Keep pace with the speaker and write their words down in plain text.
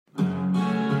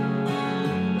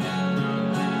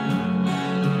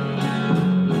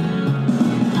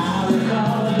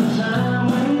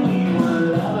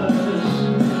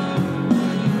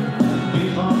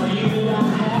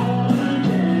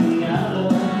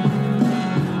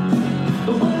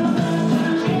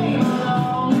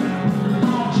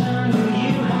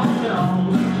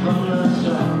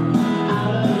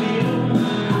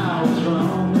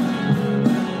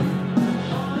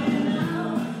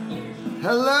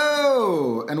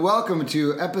Hello, and welcome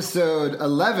to episode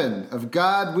 11 of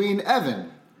God Ween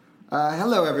Evan.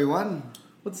 Hello, everyone.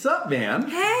 What's up, man?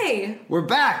 Hey! We're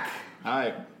back.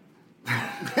 Hi.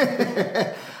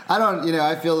 I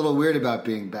feel a little weird about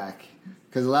being back.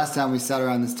 Because the last time we sat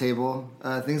around this table,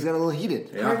 things got a little heated.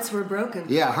 Yeah. Hearts were broken.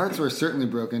 Yeah, hearts were certainly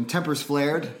broken. Tempers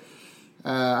flared.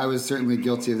 I was certainly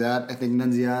guilty of that. I think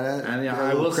Nunziata. And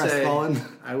I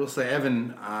will say,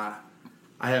 Evan, I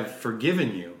have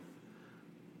forgiven you,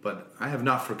 but I have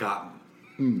not forgotten.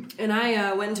 And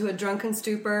I went into a drunken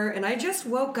stupor, and I just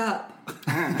woke up.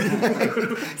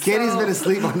 Katie's been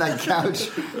asleep on that couch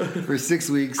for 6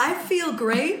 weeks. I feel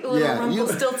great. A little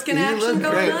Rumpelstiltskin action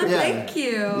going on. Yeah. Thank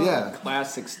you. Yeah.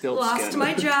 Classic Stiltskin. Lost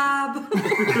my job.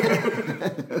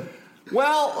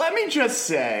 Well, let me just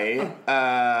say,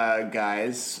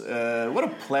 guys, what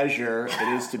a pleasure it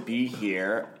is to be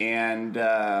here. And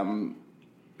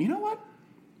you know what?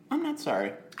 I'm not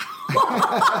sorry.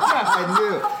 I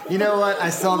knew. You know what? I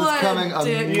saw this coming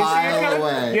a mile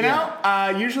away.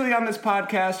 Usually on this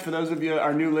podcast, for those of you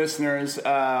our new listeners, this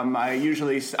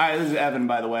is Evan,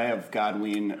 by the way, of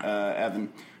Godween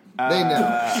Evan. They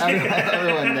know.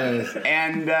 Everyone knows.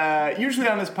 And usually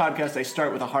on this podcast, I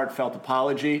start with a heartfelt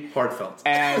apology. Heartfelt.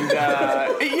 And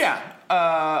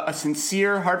a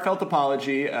sincere, heartfelt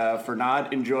apology for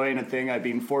not enjoying a thing I've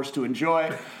been forced to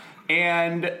enjoy.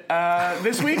 And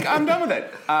this week, I'm done with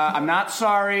it. I'm not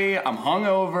sorry. I'm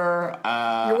hungover.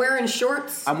 You're wearing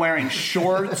shorts? I'm wearing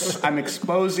shorts. I'm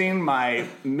exposing my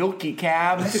milky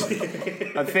calves.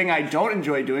 A thing I don't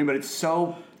enjoy doing, but it's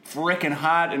so frickin'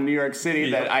 hot in New York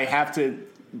City that I have to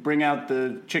bring out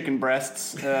the chicken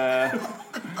breasts. Is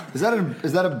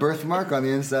that a birthmark on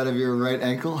the inside of your right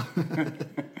ankle?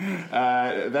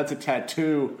 That's a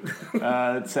tattoo.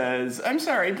 It says, "I'm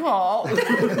sorry, Paul.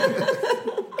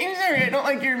 I'm sorry, I don't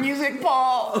like your music,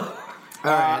 Paul."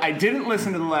 I didn't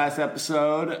listen to the last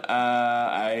episode.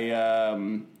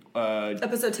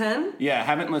 Episode 10? Yeah,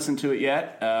 haven't listened to it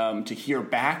yet to hear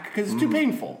back because it's too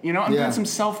painful. I'm doing some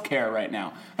self-care right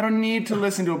now. I don't need to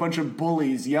listen to a bunch of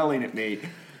bullies yelling at me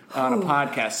on a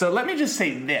podcast. So let me just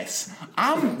say this.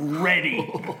 I'm ready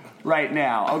right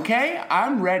now, okay?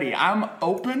 I'm ready. I'm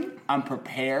open. I'm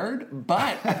prepared.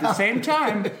 But at the same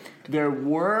time, there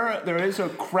is a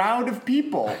crowd of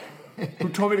people who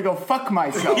told me to go fuck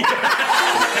myself.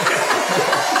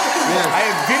 I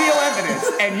have video evidence,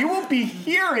 and you will be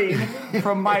hearing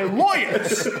from my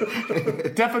lawyers.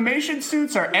 Defamation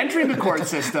suits are entering the court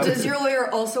system. Does your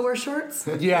lawyer also wear shorts?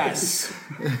 Yes.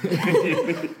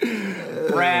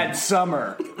 Brad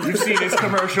Summer. You've seen his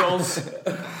commercials.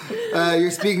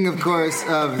 You're speaking, of course,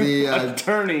 of the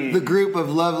attorney, the group of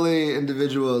lovely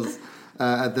individuals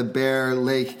at the Bear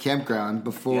Lake Campground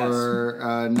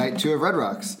before night 2 of Red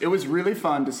Rocks. It was really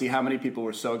fun to see how many people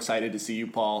were so excited to see you,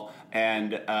 Paul,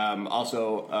 and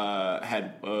also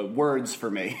had words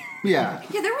for me. Yeah.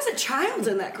 Yeah, there was a child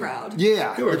in that crowd.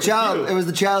 Yeah, it was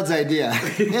the child's idea.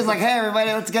 He was like, "Hey,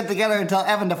 everybody, let's get together and tell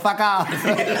Evan to fuck off."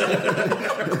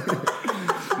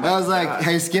 I was like,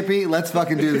 "Hey, Skippy, let's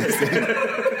fucking do this thing."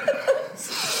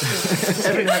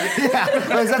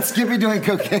 Is that Skippy doing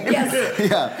cocaine? Yes.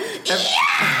 Yeah.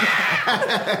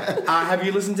 Have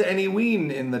you listened to any Ween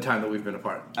in the time that we've been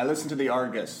apart? I listened to the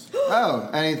Argus. Oh,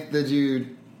 did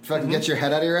you fucking get your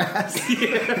head out of your ass?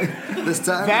 This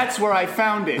time? That's where I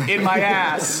found it, in my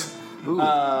ass.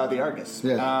 The Argus.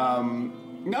 Yeah.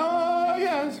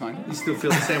 Yeah, it's fine. You still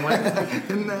feel the same way?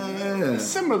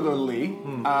 Similarly,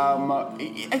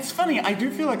 it's funny. I do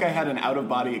feel like I had an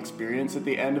out-of-body experience at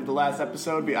the end of the last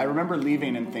episode. I remember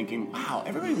leaving and thinking, wow,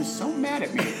 everybody was so mad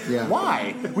at me. Yeah.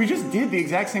 Why? We just did the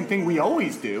exact same thing we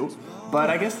always do. But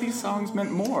I guess these songs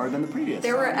meant more than the previous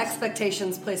There were songs.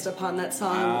 expectations placed upon that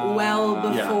song well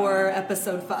before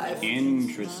episode 5.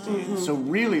 Interesting. Mm-hmm. So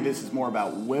really this is more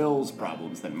about Will's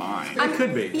problems than mine. It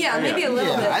could be. Yeah, maybe a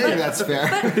little bit. I think that's fair.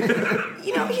 But,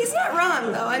 he's not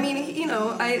wrong, though. I mean,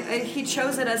 he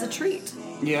chose it as a treat.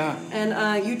 Yeah.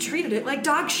 And you treated it like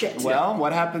dog shit. Well,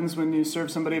 what happens when you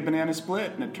serve somebody a banana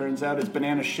split and it turns out it's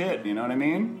banana shit? You know what I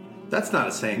mean? That's not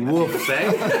a saying that people say.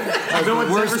 No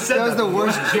one's ever said that was the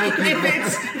worst joke.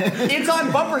 It's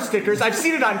on bumper stickers. I've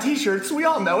seen it on T-shirts. We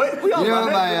all know it. We all love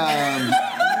it.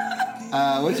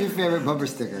 What's your favorite bumper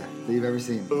sticker that you've ever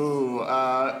seen? Ooh,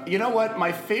 you know what?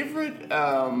 My favorite,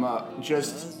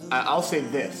 I'll say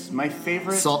this. My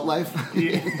favorite... Salt Life?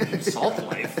 Salt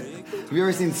Life? Have you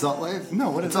ever seen Salt Life? No,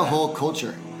 what is It's that? a whole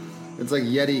culture. It's like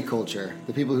Yeti culture.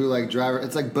 The people who like drive...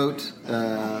 It's like boat...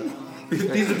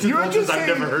 These are two cultures I've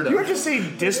never heard of. You were just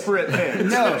saying disparate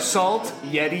things. No. Salt,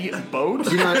 Yeti, boat.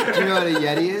 Do you know what a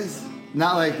Yeti is?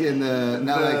 Not like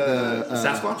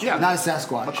Sasquatch? Yeah. Not a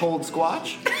Sasquatch. A cold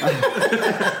squatch?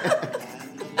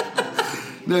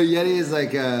 No, Yeti is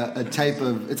like a type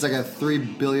of. It's like a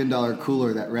 $3 billion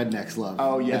cooler that rednecks love.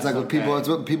 Oh, yes, It's like what okay. people. It's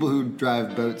what people who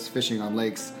drive boats fishing on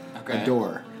lakes Okay.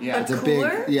 adore. Yeah. It's A a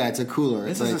cooler? big. Yeah, it's a cooler.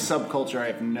 This It's is a subculture I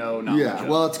have no knowledge yeah. of.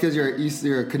 Well, it's because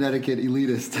you're a Connecticut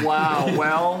elitist. Wow,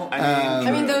 well, I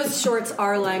mean, those shorts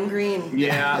are lime green.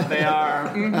 yeah, they are.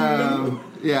 Mhm.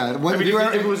 Yeah. What, I mean, if you if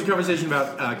ever- it was a conversation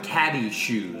about caddy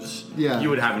shoes, Yeah. you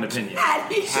would have an opinion.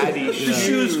 Caddy The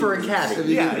shoes for a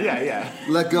caddy. Yeah.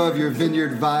 let go of your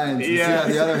vineyard vines and see how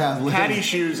the other half lives. Caddy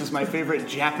Shoes is my favorite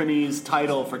Japanese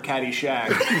title for Caddyshack.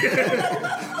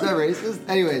 Is that racist?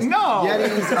 Anyways, No,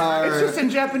 Yetis are. It's just in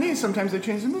Japanese. Sometimes they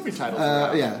change the movie titles.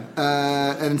 around.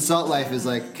 And Salt Life is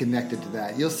like connected to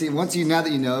that. You'll see now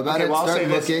that you know about Okay, it, well, I'll start say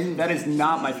this. looking. That is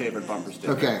not my favorite bumper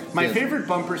sticker. Okay, My good. favorite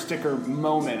bumper sticker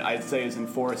moment, I'd say, is in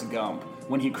Forrest Gump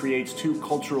when he creates two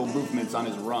cultural movements on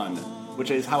his run,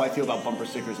 which is how I feel about bumper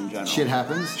stickers in general. Shit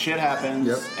happens. Shit happens.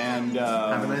 Yep. And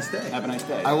Have a nice day. Have a nice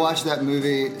day. I watched that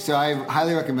movie, so I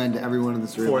highly recommend to everyone in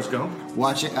this room. Forrest Gump?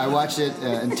 Watch it. I watched it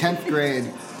in 10th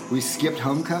grade. We skipped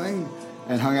homecoming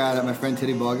and hung out at my friend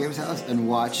Teddy Ballgame's house and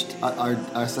watched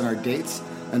us on our dates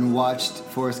and watched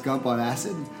Forrest Gump on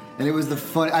acid. And it was the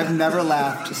fun. I've never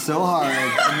laughed so hard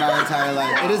in my entire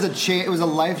life. It was a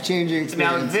life-changing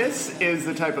Now, experience. this is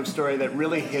the type of story that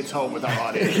really hits home with our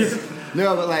audience.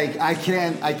 No, but like I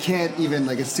can't even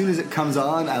like as soon as it comes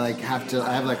on, I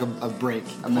have like a break.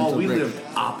 A mental Oh, we break. lived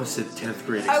opposite 10th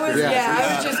grade I was, experience.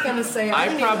 I was just gonna say,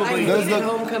 I probably- Those hated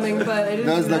look- homecoming, but I didn't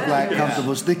Those do look that. like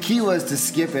comfortable. The key was to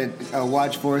skip it,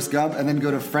 watch Forrest Gump, and then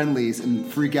go to Friendly's and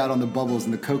freak out on the bubbles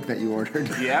and the Coke that you ordered.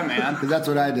 Yeah, man. Because that's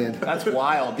what I did. That's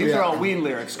wild. These Yeah. are all Ween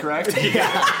lyrics, correct?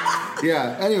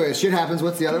 Yeah. Anyway, shit happens.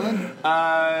 What's the other one?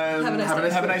 Have a nice day.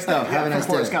 Have a nice day. Oh, have a nice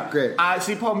from Forrest day. Gump. Great.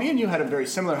 See, Paul, me and you had a very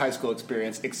similar high school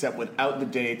experience, except without the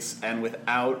dates and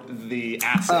without the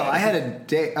acid. Oh, I had a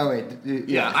date. Oh wait.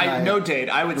 Yeah, no date.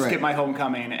 I would Right. skip my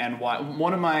homecoming and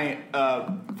one of my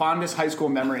fondest high school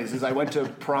memories is I went to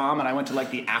prom and I went to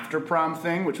like the after prom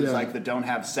thing, which was Yeah. like the don't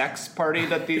have sex party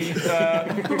that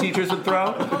the teachers would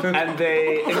throw. And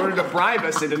they, in order to bribe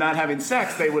us into not having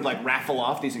sex, they would like raffle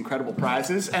off these incredible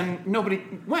prizes and nobody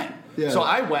went. Yeah. So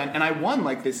I went and I won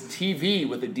like this TV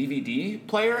with a DVD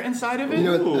player inside of it. You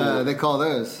know what they call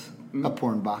those? A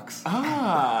porn box.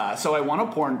 So I won a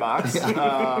porn box, and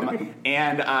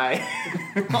I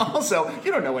also,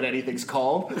 you don't know what anything's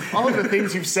called. All of the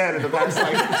things you've said in the past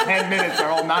like 10 minutes are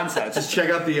all nonsense. Just check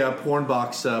out the porn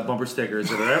box bumper stickers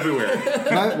that are everywhere.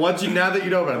 Now that you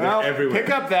know about it, Well, they're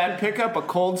everywhere. pick up a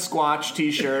Cold Squatch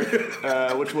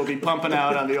T-shirt, which we'll be pumping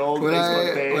out on the old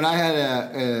Facebook page. When I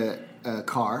had a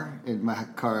car in my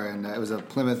car, and it was a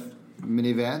Plymouth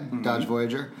minivan, Dodge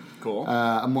Voyager. Cool.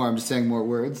 I'm just saying more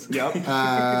words. Yep.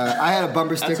 I had a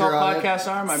bumper sticker That's all on it.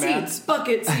 podcasts are, my man. Seats,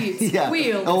 bucket seats, Yeah.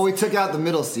 wheels. Oh, we took out the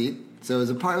middle seat, so it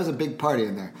was a big party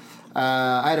in there.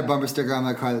 I had a bumper sticker on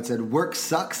my car that said "Work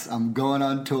sucks. I'm going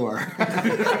on tour."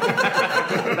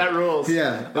 That rules.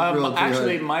 Yeah, it ruled pretty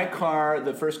actually, hard. my car,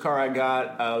 the first car I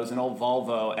got, was an old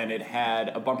Volvo, and it had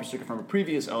a bumper sticker from a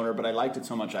previous owner, but I liked it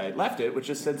so much I left it, which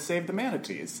just said "Save the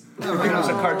Manatees." Oh, There was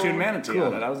a cartoon manatee Cool.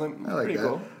 on it. I was like, I like pretty that.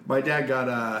 cool. My dad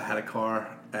had a car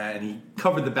and he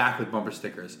covered the back with bumper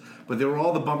stickers, but they were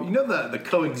all the bumper. You know the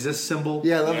coexist symbol?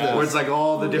 Yeah, I love those. Where it's like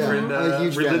all the different I'm a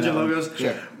huge fan of religion that one. logos.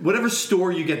 Yeah. Whatever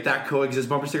store you get that coexist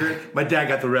bumper sticker, in, my dad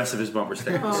got the rest of his bumper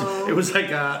stickers. It was like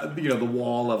the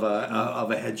wall of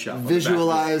a head shop. on the back.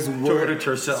 Visualize Toyota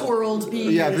Tercel. swirled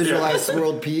peas. Yeah, visualize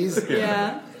swirled peas.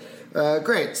 Yeah.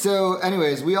 Great. So,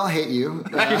 anyways, we all hate you,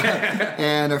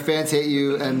 and our fans hate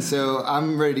you, and so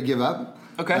I'm ready to give up.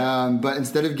 Okay. But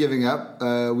instead of giving up,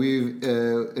 we've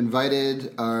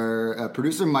invited our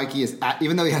producer Mikey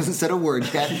even though he hasn't said a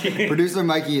word yet. Producer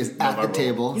Mikey is at the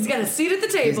table. He's got a seat at the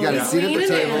table. He's got a seat at the leaning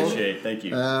table. in. Appreciate it. Thank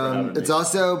you. for having It's me.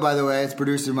 also, by the way, it's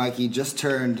producer Mikey just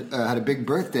had a big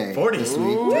birthday 40. this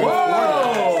week.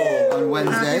 Whoa! On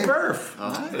Wednesday. Happy birth.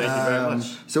 Thank you very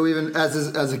much. So even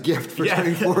as a gift for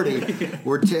turning 40,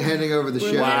 we're handing over the show.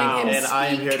 letting him And I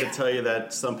am speak. here to tell you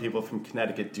that some people from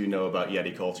Connecticut do know about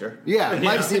Yeti culture. Yeah,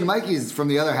 Mikey's from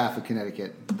the other half of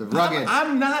Connecticut, the rugged.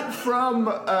 I'm not from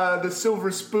the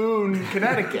Silver Spoon,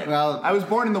 Connecticut. Well- I was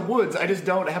born in the woods. I just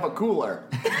don't have a cooler.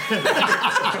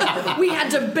 We had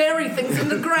to bury things in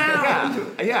the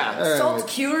ground. Yeah. Salt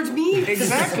cured meat.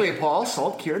 Exactly, Paul.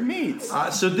 Salt cured meats.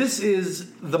 So this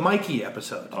is the Mikey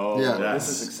episode. Oh, Yeah. this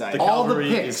is exciting. The All the cavalry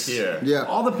picks is here. Yeah.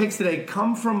 All the picks today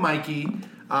come from Mikey.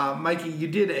 Mikey, you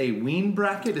did a Ween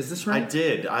bracket, is this right? I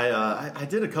did. I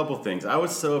did a couple things. I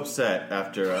was so upset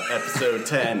after episode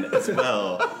 10 as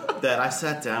well that I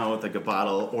sat down with like a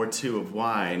bottle or two of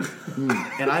wine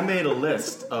and I made a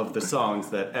list of the songs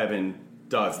that Evan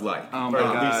does like. Oh my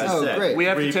God. Great. We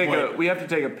have to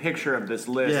take a picture of this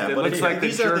list. Yeah, it but looks like the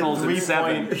journals in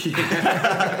 7.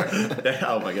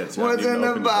 Oh my God. So What's in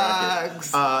the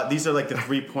box? These are like the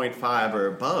 3.5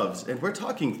 or aboves, and we're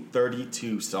talking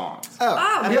 32 songs. Oh,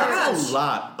 And my that's gosh. a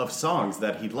lot of songs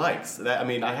that he likes. I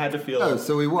mean, I had to feel. Oh,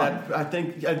 so we won. that- I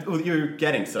think you're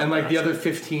getting somewhere. And like the other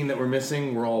 15 that were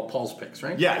missing were all Paul's picks,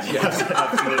 right? Yeah, yes,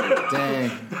 absolutely.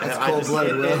 Dang, that's I just-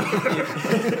 cold-blooded, Will.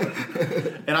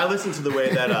 And I listened to the way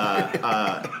that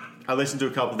I listened to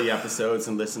a couple of the episodes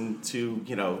and listened to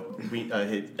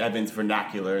Evan's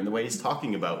vernacular and the way he's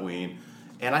talking about Ween,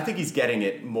 and I think he's getting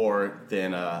it more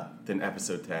than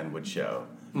episode 10 would show.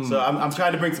 So I'm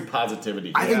trying to bring some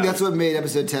positivity. I think that's what made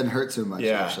episode 10 hurt so much,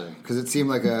 Yeah. actually, because it seemed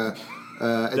like a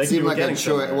you were getting choice.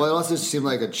 somewhere. Well, it also seemed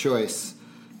like a choice,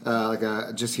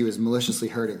 he was maliciously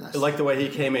hurting us. like the way he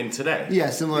came in today. Yeah,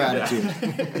 similar attitude.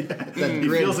 That He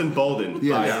grin. feels emboldened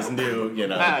by his new,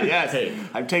 Yes, Hey,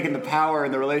 I've taken the power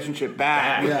and the relationship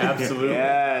back. Yeah. absolutely.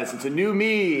 Yes, it's a new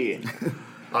me.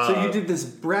 So you did this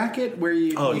bracket where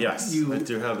you... Oh, you- yes. You, I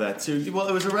do have that, too. Well,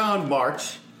 it was around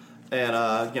March, and,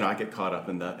 I get caught up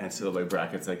in the NCAA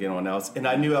brackets like anyone else, and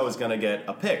I knew I was going to get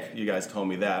a pick. You guys told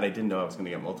me that. I didn't know I was going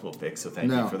to get multiple picks, so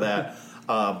thank you for that.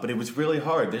 But it was really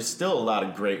hard. There's still a lot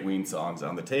of great Ween songs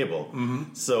on the table.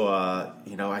 Mm-hmm. So,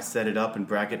 I set it up in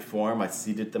bracket form. I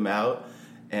seeded them out,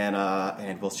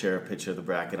 and we'll share a picture of the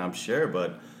bracket, I'm sure,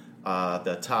 but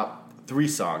the top 3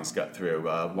 songs got through.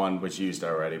 One was used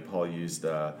already. Paul used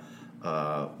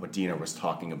what Dina was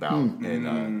talking about.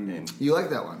 And You like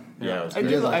that one? yeah, it was I great.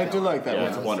 do like like that Yeah,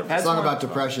 one. it's wonderful. That's Song one- about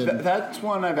depression. That's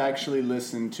one I've actually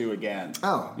listened to again.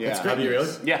 Oh, Yeah. that's great. Have you really?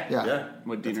 Yeah. Yeah. Yeah,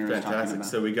 What that's Dina was talking fantastic. about.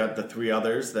 So we got the 3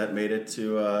 others that made it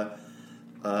to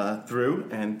through,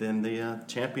 and then the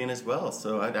champion as well.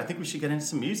 So I think we should get into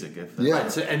some music. If Yeah.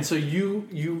 So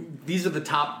you these are the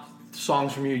top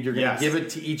songs from you. You're going to Yes. give it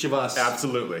to each of us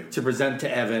absolutely, to present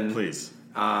to Evan. please.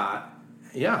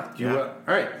 Yeah.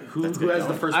 All right. Who Let's has get the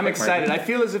going. first I'm pick, excited. Mikey? I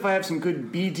feel as if I have some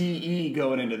good BDE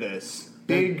going into this.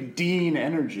 Big Dean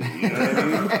energy. You know what I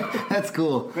mean? That's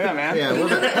cool. Yeah, man. Yeah, You know we're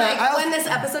that, like, when this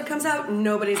episode comes out,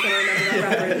 nobody's going to remember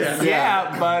that reference.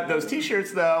 Yeah, but those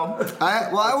T-shirts though. I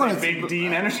want Big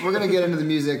Dean energy. We're gonna get into the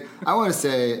music. I want to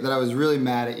say that I was really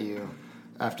mad at you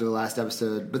after the last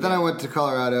episode, but then I went to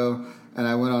Colorado and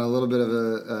I went on a little bit of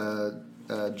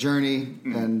a journey,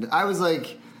 and I was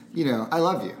like, I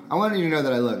love you. I wanted you to know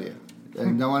that I love you,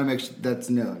 and I want to make sure that's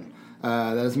known.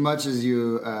 That as much as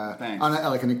you, Thanks. on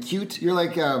like an acute, you're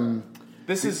like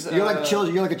This is you're like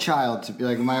children. You're like a child to be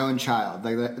like my own child.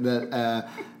 Like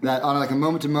that on like a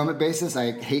moment to moment basis.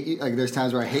 I hate you. Like there's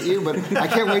times where I hate you, but I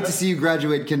can't wait to see you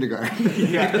graduate kindergarten.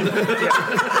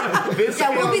 This Yeah,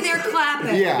 we'll be feels- there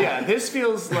clapping. Yeah. This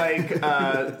feels like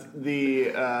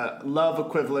the love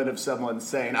equivalent of someone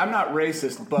saying, "I'm not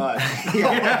racist, but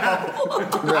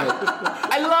Right.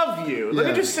 I love you." Let me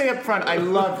Yeah. just say up front, I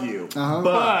love you,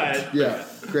 but Yeah.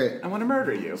 Great. I want to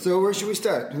murder you. So where should we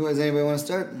start? Does anybody want to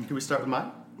start? Can we start with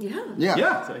mine? Yeah. Yeah.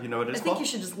 Yeah. So you know what it I is, think Paul? you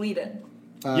should just lead it.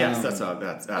 Yes, that's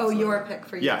absolutely. your pick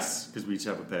for you. Yes, because we each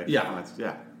have a pick. Yeah.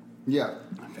 Yeah. Yeah.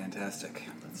 Fantastic.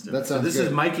 Let's do That it. sounds This good.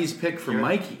 is Mikey's pick for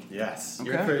Mikey. Yes.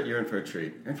 Okay. You're in for a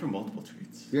treat. You're in for multiple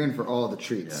treats. You're in for all the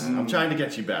treats. I'm trying to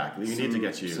get you back. We need to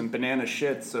get you. Some banana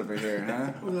shits over here,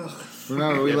 huh?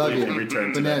 Remember, we Can't love believe you. we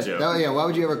returned to Banana- that joke. why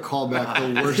would you ever call back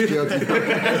the worst jokes?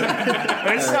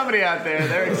 There's somebody out there.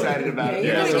 They're excited about it.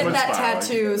 You're going to get someone's that following.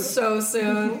 tattoo so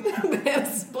soon.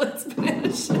 Banana splits, banana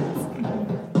shits.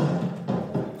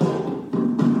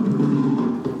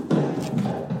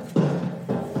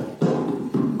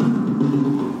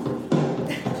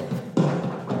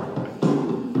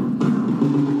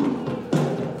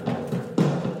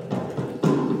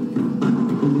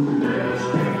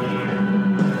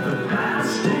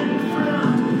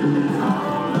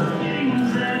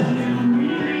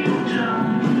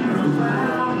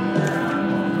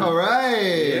 All right.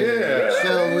 Yeah.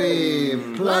 Shall we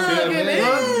plug them in?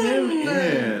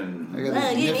 In. I got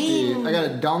this nifty. I got a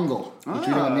dongle, which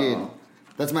you don't need.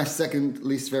 That's my second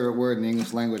least favorite word in the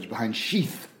English language, behind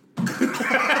sheath.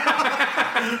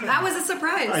 That was a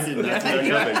surprise. I did not see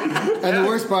that coming. And the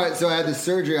worst part, so I had this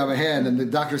surgery on my hand, and the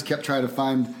doctors kept trying to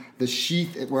find the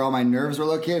sheath where all my nerves were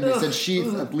located. They said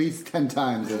sheath at least 10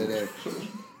 times the other day.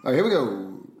 All right, here we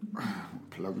go.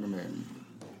 Plug them in.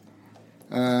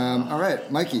 All right,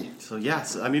 Mikey. So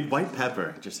yes, I mean White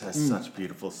Pepper just has such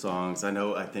beautiful songs.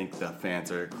 I think the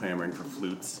fans are clamoring for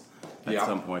flutes at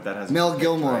some point. That has Mel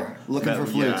Gilmore, Looking for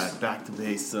Flutes. Yeah, Back to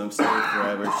Base, Stay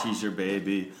Forever, She's Your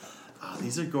Baby.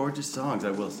 These are gorgeous songs.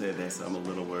 I will say this. I'm a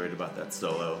little worried about that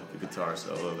solo, the guitar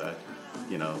solo that,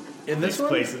 in this one?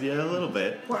 Plays, a little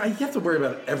bit. Well, you have to worry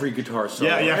about every guitar solo.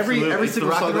 Yeah, every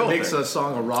single song that makes a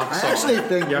song a rock song. I actually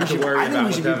think you have to worry about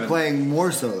we should be playing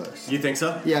more solos. You think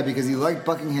so? Yeah, because he liked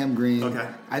Buckingham Green. Okay.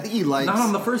 I think he likes... Not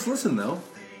on the first listen, though.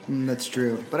 That's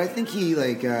true. But I think he,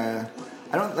 I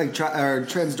don't like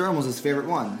Transdermal's his favorite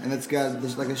one, and it's got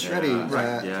there's like a shreddy.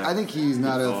 Right. I think he's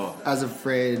not as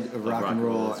afraid of rock and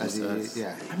roll as he.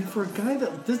 Yeah. I mean, for a guy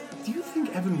that do you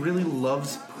think Evan really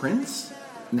loves Prince?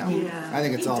 No, I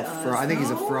think it's all fraud. I think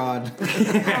he's a fraud.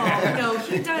 No,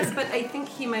 he does, but I think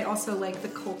he might also like the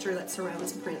culture that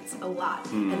surrounds Prince a lot,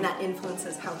 and that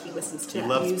influences how he listens to he that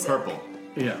loves music. purple.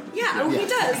 Yeah, he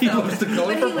does. He loves the color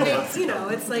but he purple.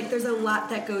 likes, it's like there's a lot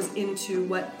that goes into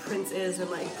what Prince is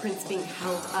and like Prince being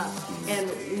held up, and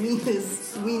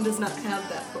Ween does not have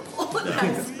that purple.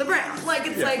 That's the brown. Like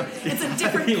it's like it's a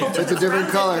different culture. It's a different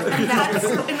color, and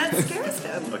that scares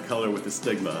him. A color with a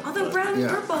stigma. Although brown and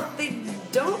purple, they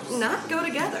don't not go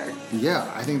together. Yeah,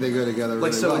 I think they go together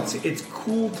really well. It's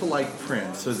cool to like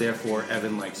Prince, so therefore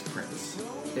Evan likes Prince.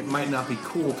 It might not be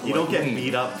cool to You like don't get Ween.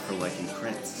 beat up for liking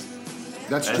Prince.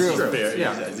 That's true. Fair.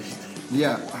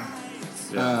 Yeah.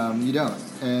 You don't,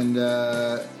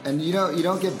 and you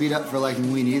don't get beat up for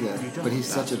liking Ween either. But he's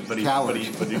such a coward.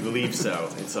 But he believes so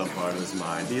in some part of his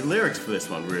mind. The lyrics for this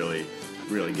one really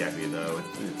get me though.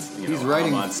 It's He's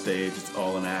writing. I'm on stage. It's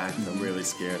all an act. I'm really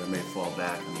scared. I may fall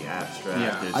back in the abstract.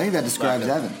 Yeah. There's I think that describes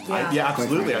Evan. Yeah.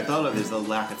 Absolutely. I thought there's a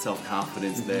lack of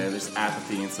self-confidence there. There's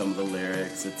apathy in some of the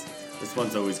lyrics. This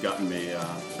one's always gotten me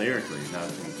lyrically. Now I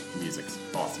think music's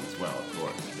awesome as well, of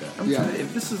course. Yeah.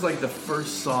 If this is like the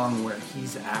first song where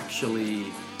he's actually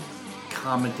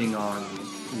commenting on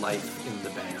life in the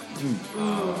band,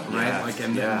 right? Yes, Like,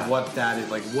 and then what that is,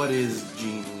 like, what is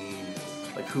Gene Ween?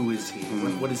 Like, who is he?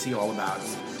 What is he all about?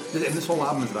 And this whole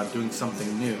album is about doing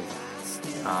something new.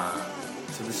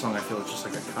 So this song, I feel, is just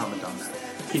like a comment on that.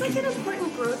 It's like an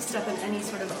important growth step in any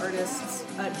sort of artist's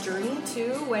journey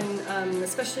too. When,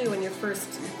 especially when you're first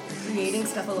creating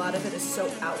stuff, a lot of it is so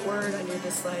outward, and you're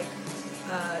just like,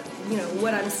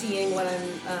 what I'm seeing, what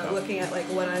I'm looking at, like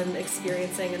what I'm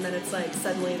experiencing, and then it's like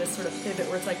suddenly this sort of pivot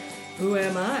where it's like, who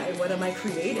am I? What am I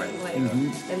creating? Right. Like,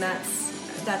 and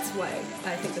that's why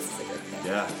I think this is a good thing.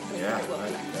 Yeah,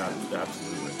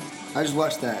 absolutely. I just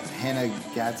watched that Hannah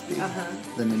Gadsby,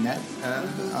 the Nanette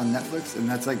on Netflix, and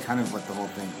that's like kind of what the whole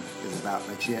thing is about.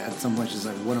 Like at some point she's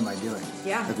like, "What am I doing?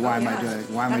 Yeah. Like why am I doing?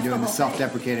 Why am I That's doing the this whole thing.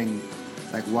 self-deprecating?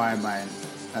 Like why am I?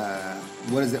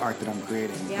 What is the art that I'm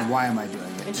creating? Yeah. And why am I doing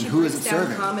it? And she who is breaks it down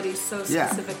serving? comedy so Yeah.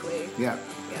 specifically. Yeah.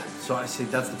 Yeah. So I say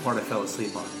that's the part I fell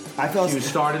asleep on. I fell You asleep.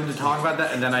 started to talk about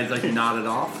that, and then I like nodded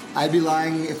off. I'd be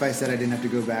lying if I said I didn't have to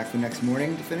go back the next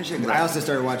morning to finish it. 'Cause I also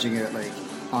started watching it like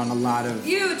on a lot of.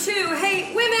 You too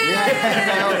hate women.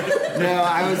 Yeah, no,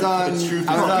 I was on. I was We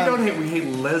on. don't hate. We hate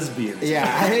lesbians. Yeah,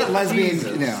 I hate lesbians.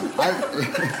 Jesus. No,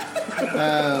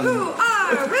 Who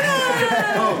are women?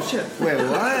 Oh shit. wait,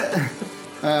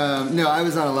 what? No, I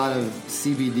was on a lot of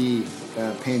CBD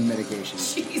pain medication.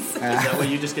 Jesus. Is that what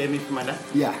you just gave me for my neck?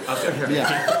 Yeah, Okay.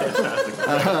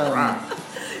 yeah.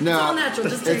 No, It's all natural,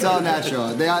 just take it's it. all natural.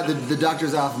 The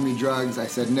doctors offered me drugs. I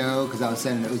said no because I was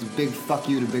saying it was a big fuck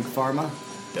you to big pharma.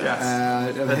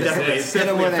 Yes. Hit definitely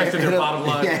it where they- affected hit your it- bottom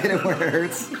line. Yeah, hit it where it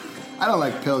hurts. I don't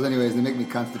like pills anyways. They make me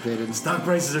constipated. Stock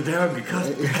prices are down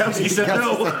because he said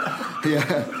no.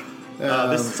 Yeah.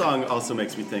 This song also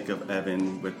makes me think of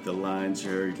Evan with the lines,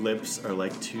 your lips are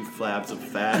like two flabs of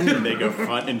fat and they go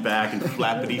front and back and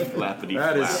flappity, flappity,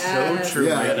 That is flap. so true.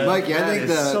 Yeah, man. Mikey, I That think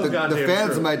is so the goddamn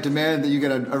fans true. might demand that you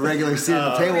get a regular seat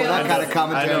at the table. really? That kind of I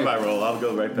commentary. know my role. I'll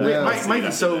go right back. Wait, to the seat Mikey,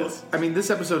 after so, this. I mean, this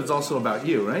episode is also about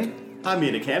you, right? I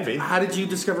mean, it can be. How did you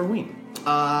discover Ween?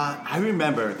 I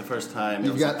remember the first time.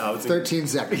 You've got 13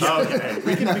 seconds. Oh, okay.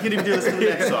 We can even do this in the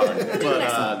next song.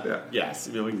 But yes,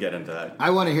 we can get into that. I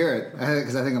want to hear it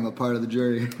because I think I'm a part of the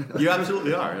jury. You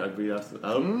absolutely are. I'd be absolutely.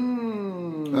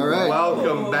 All right.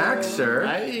 Welcome back, sir.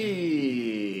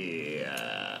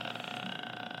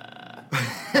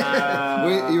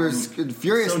 Wait, you were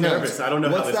furious. So notes. nervous. I don't know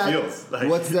how What's this that? feels. Like-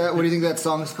 What's that? What do you think that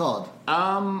song's called?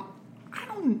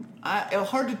 It was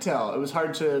hard to tell. It was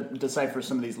hard to decipher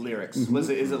some of these lyrics.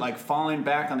 Is it like falling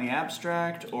back on the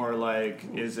abstract, or like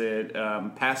is it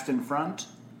past in front?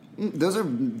 Those are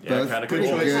both kinda pretty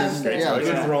good good. choices. Great Yeah,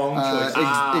 choices. Wrong choice.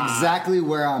 exactly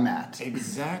where I'm at.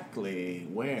 Exactly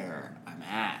where I'm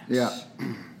at. Yeah.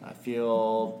 I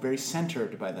feel very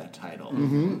centered by that title.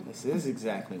 This is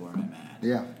exactly where I'm at.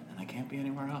 Yeah. And I can't be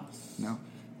anywhere else. No.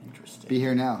 Interesting. Be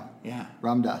Here Now. Yeah.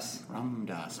 Ram Dass. Ram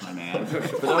Dass, my man. For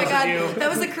Oh my those god, of you, that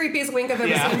was the creepiest wink I've ever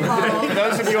Yeah. seen, Paul. for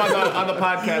those of you on the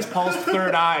podcast, Paul's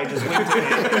third eye just winked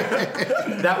at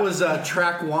me. That was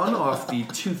track 1 off the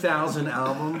 2000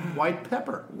 album White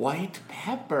Pepper. White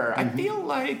Pepper. I feel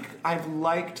like I've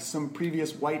liked some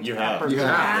previous White You have. Pepper You have.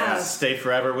 tracks. Stay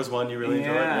Forever was one you really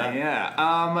enjoyed.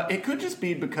 Yeah. It could just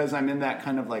be because I'm in that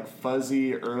kind of like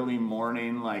fuzzy early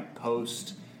morning, like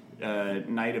post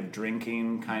night of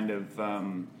drinking kind of,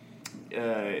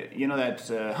 that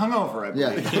hungover, I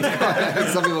believe. Yeah.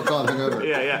 Some people call it hungover.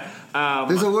 Yeah.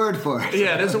 There's a word for it.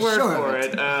 Yeah, there's a word Sure. for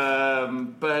it.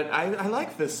 But I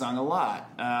like this song a lot.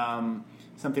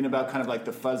 Something about kind of like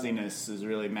the fuzziness is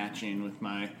really matching with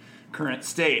my current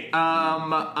state.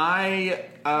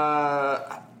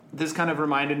 This kind of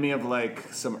reminded me of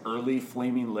like some early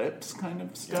Flaming Lips kind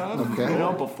of stuff.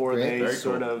 Okay. Before Great. they Very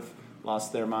sort cool. of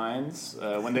lost their minds.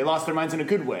 When they lost their minds in a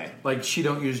good way. Like She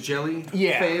Don't Use Jelly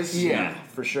Phase? phase? Yeah,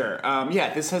 for sure.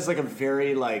 This has like a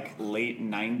very like late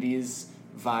 90s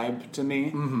vibe to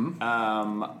me. Mm-hmm.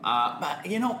 But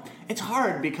it's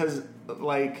hard because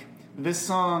like this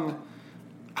song,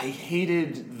 I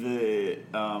hated the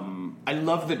I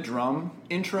love the drum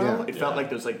intro. Yeah. It felt like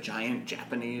those like giant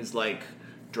Japanese like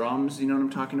drums, you know what I'm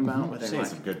talking about? Where they're Saying like,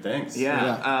 some good things.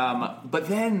 yeah. But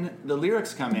then the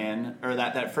lyrics come in, or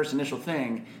that first initial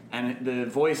thing, and the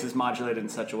voice is modulated in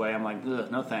such a way, I'm like, ugh,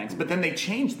 no thanks. But then they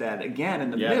change that again in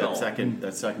the middle.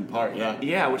 that second part, yeah.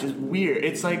 Yeah, which is weird.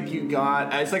 It's like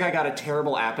I got a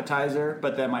terrible appetizer,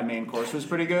 but then my main course was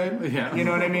pretty good. Yeah. You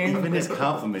know what I mean? Even his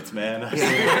compliments, man. I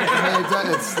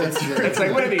mean, It's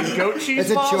like, what are these, goat cheese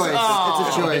It's a balls? choice. Oh,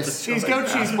 It's a choice. These goat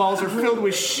cheese balls are filled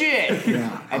with shit.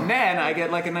 Yeah. And then I get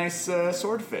like a nice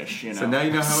swordfish, So now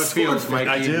you know how it feels, Mikey.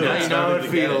 I do. Now you know how it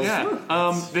feels.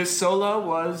 Yeah. This solo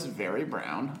was very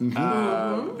brown.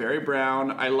 Very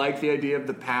brown. I like the idea of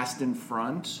the past in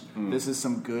front. This is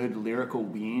some good lyrical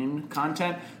Ween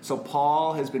content. So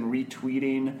Paul has been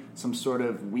retweeting some sort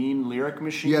of Ween lyric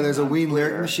machine. Yeah, there's a on Ween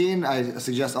lyric Twitter. machine. I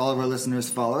suggest all of our listeners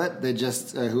follow it. They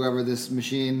just, whoever this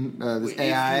machine, this If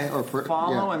AI you or...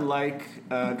 follow and like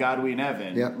Godwin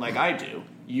Evan, Yep. like I do,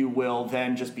 you will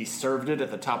then just be served it at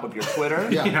the top of your Twitter.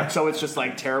 Yeah. So it's just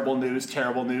like terrible news,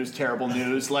 terrible news, terrible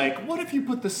news. Like, what if you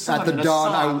put the sun At the in a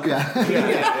dawn, song?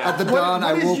 At the dawn,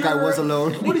 I What is woke, I your- was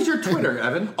alone. What is your Twitter,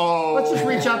 Evan? Oh. Let's just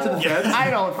reach out to the feds. I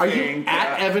don't Are think... you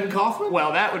at Evan Kaufman?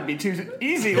 Well, that would be too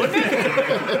easy, wouldn't it?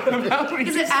 That would be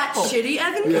Is too it at simple. Shitty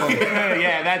Evan?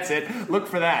 Yeah, that's it. Look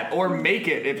for that, or make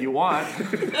it if you want.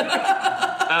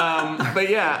 But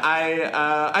yeah,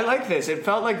 I like this. It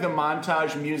felt like the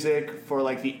montage music for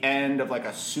like the end of like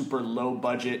a super low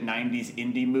budget '90s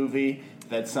indie movie.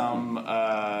 That some,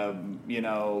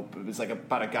 it was like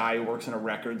about a guy who works in a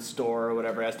record store or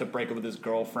whatever, has to break up with his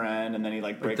girlfriend, and then he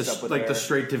like breaks up with her. the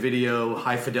straight to video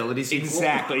high fidelity sequel.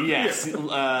 Exactly. Yes.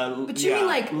 But you mean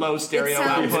like low stereo it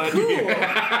sounds output?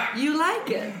 cool. You like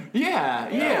it.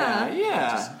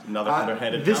 Yeah. Another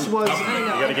underhanded this comment. was- You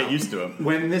gotta get used to him.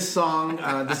 When this song,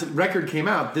 this record came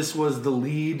out, this was the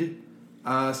lead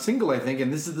single, I think,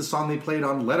 and this is the song they played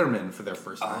on Letterman for their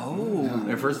first time. Oh.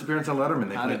 Their first appearance on Letterman,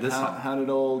 they played this song. How did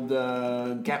old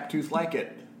Gaptooth like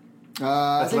it?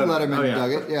 I think Letterman. Letterman Oh, yeah.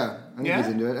 dug it. Yeah, I think Yeah? he's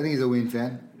into it. I think he's a Ween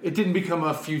fan. It didn't become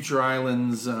a Future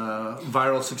Islands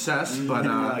viral success, but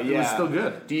it was still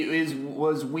good.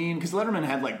 Was Ween, because Letterman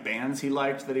had like bands he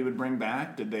liked that he would bring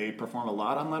back? Did they perform a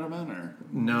lot on Letterman, or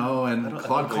No, and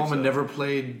Claude believe Coleman so. never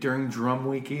played during Drum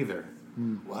Week either.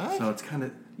 what? So it's kind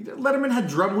of Letterman had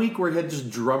Drum Week where he had just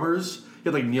drummers. He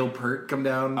had like Neil Peart come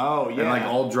down. Oh, yeah. and like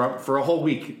all drum for a whole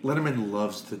week. Letterman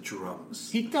loves the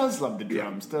drums. He does love the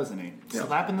drums, doesn't he? Yeah.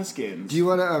 Slapping the skins. Do you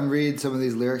want to read some of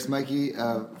these lyrics, Mikey,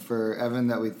 for Evan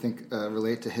that we think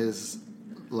relate to his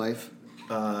life?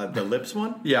 The lips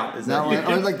one? Yeah. Is That that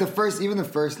one, or like the first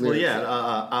lyrics. Well, yeah.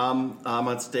 I'm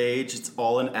on stage. It's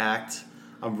all an act.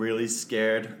 I'm really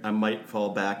scared. I might fall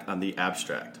back on the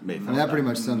abstract. And that pretty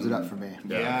much sums it up for me.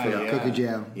 Yeah. Cookie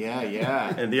Jam.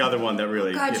 Yeah. And the other one that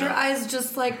really, God, your eyes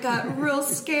just like got real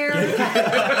scared.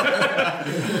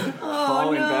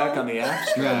 Falling back on the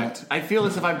abstract. Yeah. I feel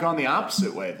as if I've gone the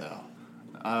opposite way, though.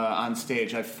 On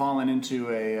stage, I've fallen into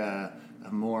a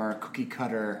more cookie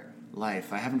cutter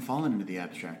life. I haven't fallen into the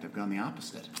abstract. I've gone the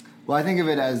opposite. Well, I think of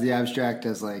it as the abstract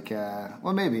as like,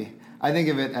 well, maybe. I think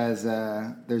of it as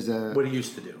there's a... What he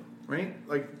used to do, right?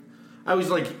 Like, I was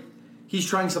like, he's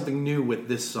trying something new with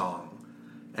this song,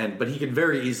 but he could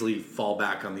very easily fall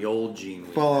back on the old Gene.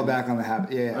 Follow back on the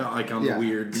habit. Yeah. Like on Yeah. the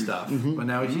weird stuff. But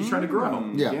now he's trying to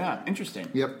grow. Yeah. Interesting.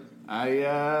 Yep.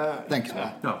 Thanks,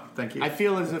 Paul. No, thank you. I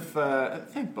feel as if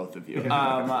thank both of you.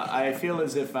 I feel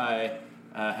as if I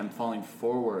I'm falling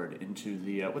forward into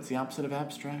the what's the opposite of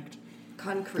abstract?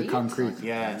 Concrete. The concrete.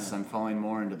 Yes, I'm falling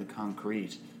more into the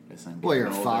concrete as I'm Well, getting you're a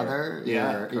older. father.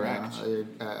 Yeah, you're, correct. You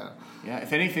Yeah,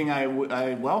 if anything, I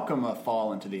welcome a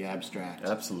fall into the abstract.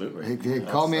 Absolutely. hey,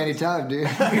 call me anytime, dude.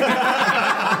 He's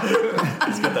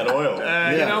got that oil.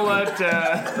 You know what?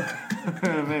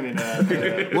 Maybe not.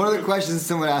 One of the questions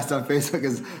someone asked on Facebook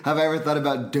is, have I ever thought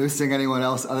about dosing anyone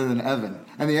else other than Evan?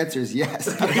 And the answer is yes.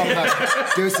 I've thought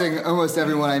about dosing almost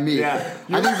everyone I meet. Yeah.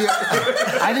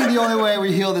 I think the only way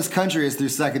we heal this country is through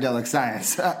psychedelic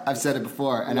science. I've said it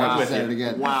before, and I've said it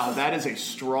again. Wow, that is a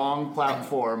strong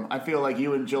platform. I feel like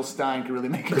you and Jill Stein could really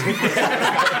make a difference.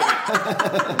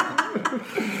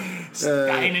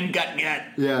 Stein and gut.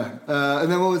 Yeah.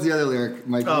 And then what was the other lyric,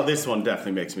 Mike? Oh, this one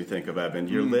definitely makes me think of Evan.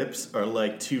 Your lips are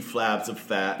like two flabs of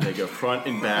fat. They go front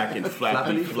and back and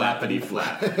flappity, flappity,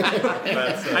 flap.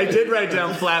 I did write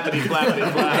down flappity, flappity,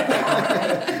 flap.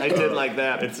 I did like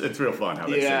that. It's real fun how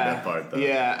they say that part, though.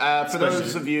 Yeah, for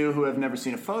those of you who have never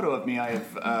seen a photo of me, I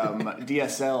have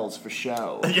DSLs for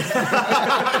show.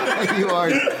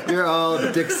 You're all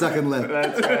dick sucking lip.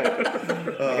 That's right.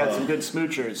 I got some good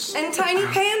smoochers. And tiny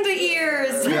panda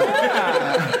ears.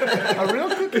 A real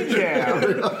cookie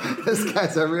jam. This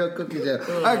guy's a real cookie jam.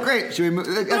 All right, great. Should we move?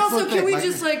 But also, can we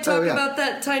just talk about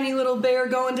that tiny little bear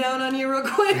going down on you real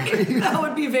quick? That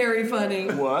would be very funny.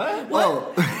 What?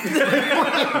 Whoa.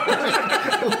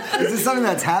 Is this something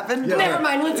that's happened? Never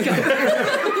mind, let's go.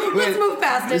 Let's move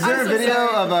past it. Is there I'm a so video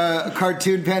sorry. of a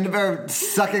cartoon panda bear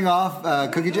sucking off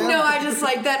cookie jam? No, I just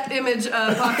that image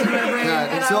popped in my brain,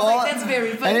 and I was like, that's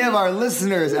very funny. Any of our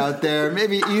listeners out there,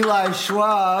 maybe Eli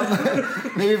Schwab,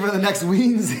 maybe for the next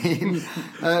Ween Zine,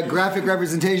 graphic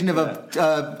representation of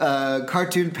a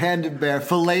cartoon panda bear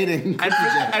filleting cookie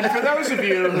jam. And for those of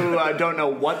you who don't know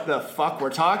what the fuck we're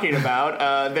talking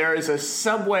about, there is a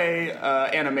Subway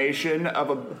animation of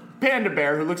a panda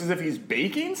bear who looks as if he's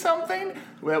baking something.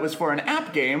 That was for an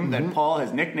app game that Paul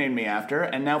has nicknamed me after,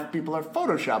 and now people are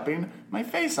photoshopping my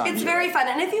face on It's it. very fun,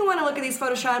 and if you want to look at these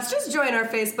photoshops, just join our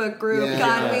Facebook group, Yeah.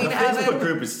 Godween The Evan. Facebook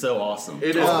group is so awesome.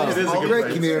 It is. It is a good Great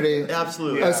place. community.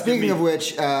 Absolutely. Speaking of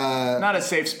which, Not a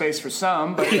safe space for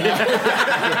some, but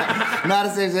not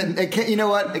a safe. You know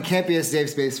what? It can't be a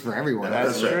safe space for everyone.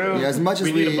 that's true. Yeah, as much as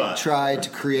We need we a butt. try to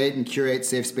create and curate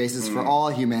safe spaces for all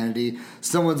humanity,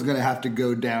 someone's going to have to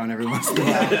go down every once in a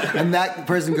while. And that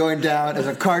person going down is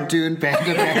a cartoon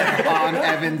panda bear on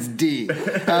Evans D.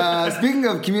 Speaking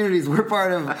of communities, we're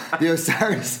part of the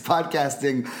Osiris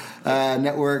Podcasting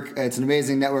Network. It's an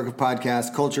amazing network of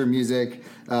podcasts, culture, music.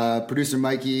 Producer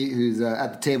Mikey, who's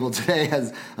at the table today,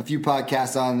 has a few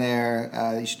podcasts on there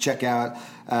you should check out.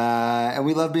 And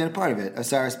we love being a part of it.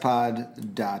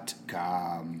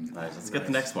 OsirisPod.com. Nice. Let's get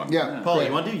the next one. Yeah. Paul, Great.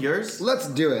 you want to do yours? Let's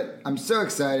do it. I'm so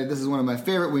excited. This is one of my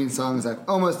favorite Ween songs. I've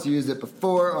almost used it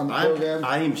before on the program.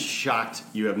 I am shocked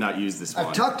you have not used this one.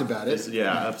 I've talked about it.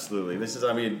 Yeah, absolutely. This is,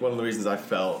 one of the reasons I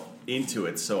fell into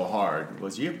it so hard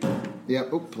was you. Yeah.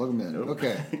 Oh, plug them in.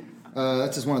 Okay.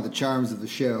 That's just one of the charms of the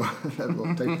show. That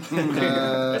little tape.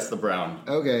 That's the brown.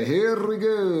 Okay, here we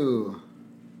go.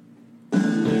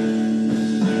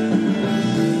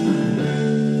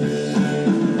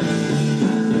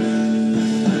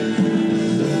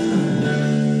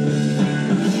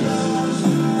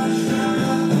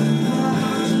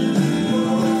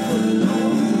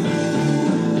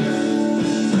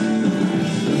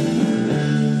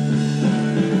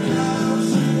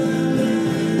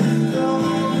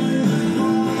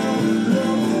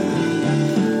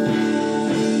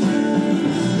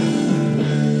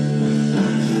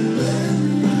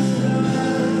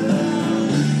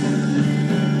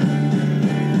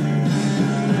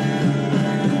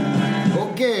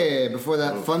 Okay, before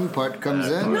that fun part comes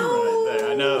in. I know.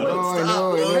 Oh, I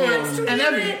know. And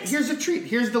Evan, here's a treat.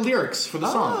 Here's the lyrics for the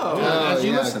song. Oh, As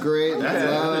you yeah, listen. great.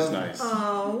 That is nice.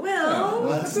 Oh, well,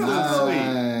 That's Sweet.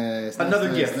 nice. Another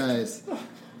nice, gift. Nice.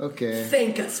 Okay.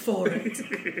 thank us for it.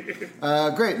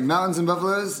 Great. Mountains and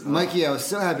Buffaloes. Mikey, I was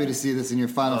so happy to see this in your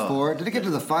Final Four. Did it get to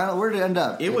the final? Where did it end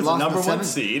up? It was lost the number in one seven?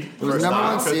 seed. It was first number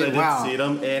off, one 'cause seed. I didn't Wow. see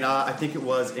them, and I think it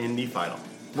was in the final.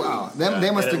 Wow. They Yeah, must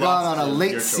and have it gone lost on a to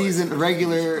late your choice, season which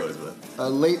regular, goes with. a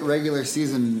late regular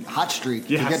season hot streak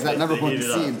to get that number one heated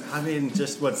up. seed. I mean,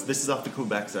 just this is off the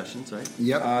Quebec sessions, right?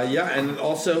 Yep. Yeah, and it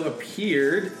also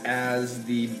appeared as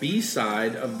the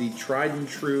B-side of the tried and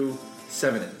true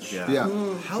 7-inch. Yeah.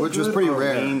 How Which was good pretty are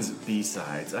rare. Wayne's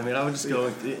B-sides? I mean, I would just go,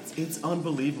 it's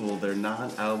unbelievable. They're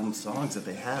non-album songs that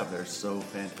they have. They're so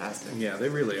fantastic. Yeah, they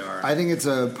really are. I think it's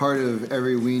a part of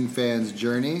every Ween fan's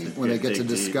journey when they get to dig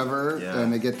deep. discover Yeah.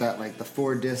 and they get that like the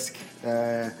 4-disc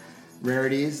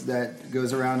rarities that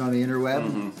goes around on the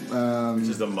interweb. Which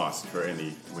is a must for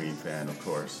any Ween fan, of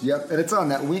course. Yep, and it's on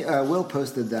that. Will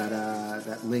posted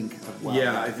that link.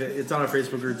 Yeah, it's on our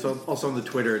Facebook group. It's also on the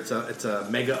Twitter. It's a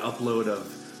mega upload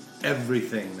of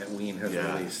everything that Ween has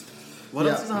released. What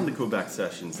else is on the Quebec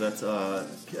sessions? That's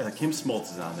Kim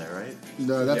Smoltz is on there, right?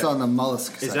 No, that's on the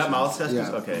Mollusk Is sessions. that Mollusk sessions?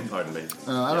 Yeah. Okay, pardon me.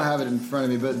 I don't have it in front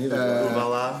of me, but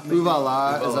Uvala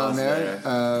Uvala is on there.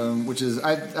 there, which is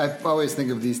I always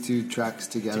think of these two tracks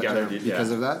together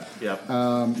because of that. Yep.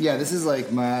 This is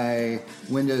like my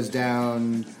windows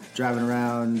down, driving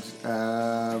around,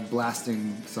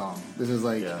 blasting song. This is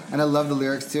like, and I love the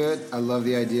lyrics to it. I love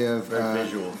the idea of very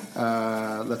visual.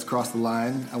 Let's cross the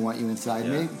line. I want you inside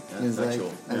me. It's like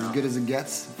as good as it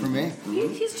gets for me.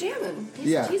 He's jamming.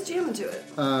 He's jamming to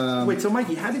it. Wait, so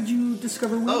Mikey, how did you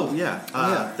discover Ween? Oh yeah.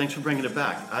 Thanks for bringing it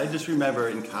back. I just remember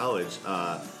in college,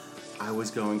 I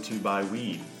was going to buy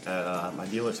weed at my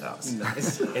dealer's house.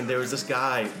 Nice. And there was this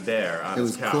guy there on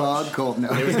his couch. It was Claude Colton.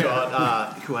 It was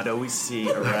Claude, who I'd always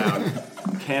see around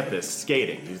campus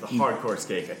skating. He was the hardcore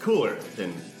skater, cooler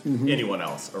than anyone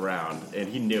else around, and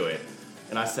he knew it.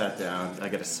 And I sat down. I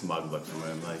got a smug look from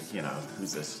him, like,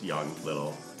 who's this young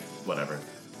little, whatever,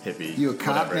 hippie? You a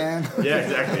cop, whatever. man? Yeah,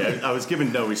 exactly. I was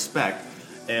given no respect.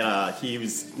 And he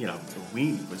was,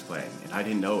 Ween was playing, and I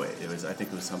didn't know it. I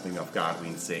think it was something of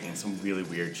Godwin singing some really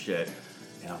weird shit.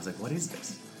 And I was like, what is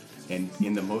this? And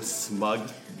in the most smug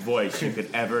voice you could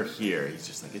ever hear, he's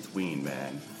just like, it's Ween,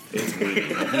 man. It's Ween.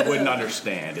 And he wouldn't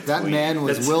understand. It's that Ween. man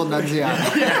was Will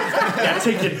Nunziata. Yeah,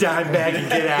 take your dime bag and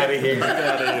get out of here. Get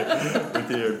out of here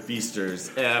with your beasters.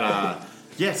 And,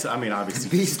 yes, I mean, obviously.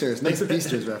 Beasters. Nice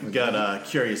Beasters reference. Got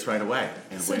curious right away.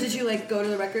 And So did you go to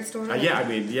the record store?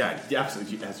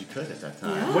 absolutely, as you could at that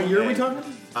time. Yeah. What year are we talking?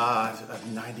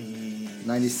 96.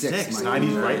 96.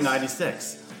 90s, right?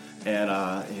 96.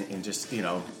 And just,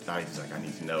 I was like, I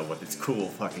need to know what this cool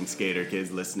fucking skater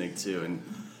kid's listening to. And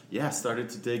started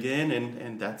to dig in,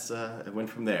 and that's, it went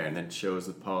from there. And then shows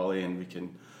with Paulie, and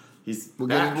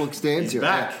We'll stay into it.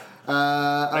 back.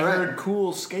 I heard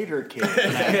cool skater kid.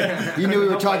 You knew we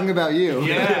were talking about you.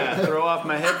 Yeah, throw off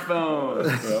my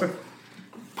headphones.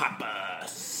 Papa,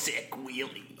 sick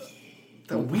wheelie.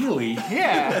 The wheelie?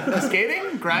 Yeah,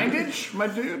 skating, grindage, my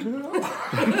dude.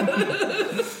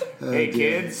 Hey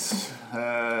kids,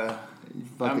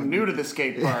 I'm new to the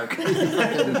skate park.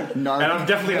 And I'm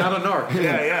definitely not a narc.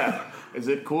 Yeah. Is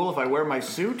it cool if I wear my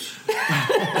suit?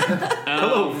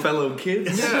 Hello, fellow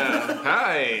kids. Yeah.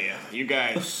 Hi, you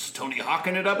guys. Tony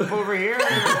Hawking it up over here.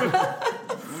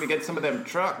 Let me get some of them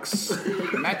trucks.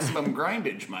 Maximum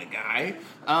grindage, my guy.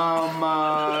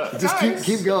 Just guys.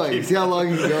 keep going. See how long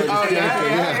you can go. Oh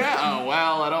yeah. Oh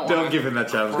well, I Don't give him that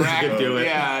challenge. crack. You can do it.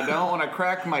 Yeah, I don't want to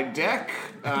crack my deck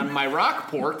on my rock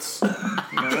ports. You know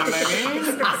what I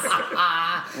mean?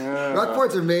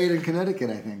 Rockports are made in Connecticut,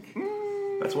 I think.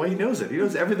 That's why he knows it. He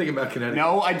knows everything about Connecticut.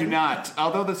 No, I do not.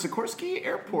 Although the Sikorsky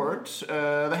Airport,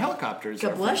 the helicopters.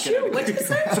 God are bless from you. Connecticut.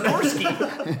 What'd you say?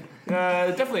 Sikorsky.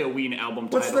 Definitely a Ween album.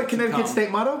 What's title the to Connecticut come. state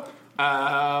motto?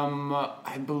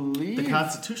 I believe The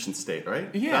Constitution state, right?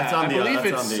 Yeah, that's on I the, believe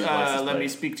that's it's on the license let me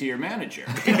plate. speak to your manager.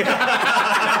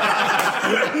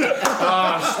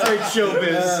 Straight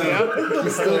showbiz. You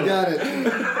still got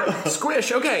it.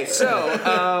 Squish. Okay, so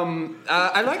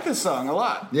I like this song a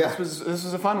lot. Yeah. This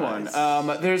was a fun one.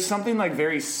 There's something like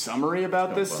very summery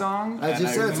about this song. As you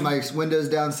and said, it's my Windows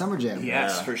Down summer jam.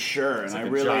 Yes, Yeah. for sure. It's And like I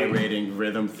a really gyrating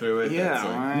rhythm through it. That's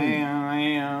like,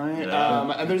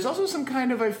 Yeah. And there's also some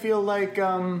kind of, I feel like,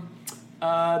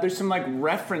 there's some like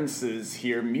references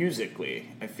here musically.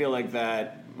 I feel like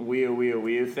that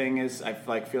wee thing is, I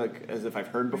feel like as if I've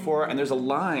heard before. And there's a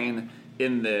line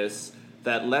in this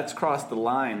that "Let's Cross the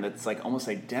Line" that's like almost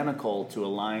identical to a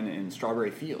line in Strawberry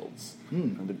Fields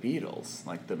from the Beatles,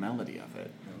 like the melody of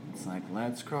it. It's like,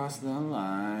 let's cross the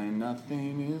line,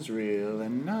 nothing is real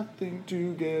and nothing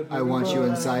to get. I want you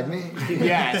inside me.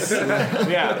 Yes.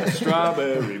 Yeah.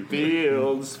 Strawberry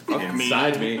Fields. Fuck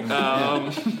Inside me.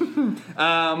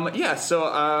 Yeah, so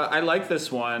I like this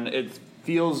one. It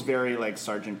feels very like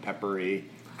Sgt. Peppery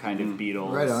kind of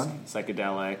Beatles. Right on.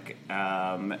 Psychedelic.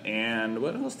 And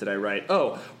what else did I write?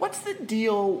 Oh, what's the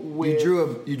deal with...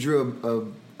 You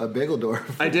drew a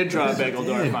Bageldorf. I did draw a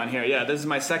Bageldorf on here. Yeah, this is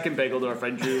my second Bageldorf. I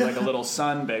drew like a little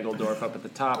sun Bageldorf up at the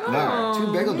top. Wow, 2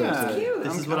 Bageldorfs. yeah. there. Cute.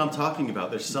 This is what I'm talking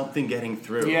about. There's something getting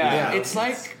through. Yeah, it's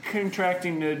like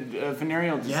contracting a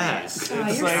venereal disease. Yes. Oh,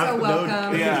 It's you're like, so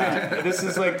welcome. yeah, this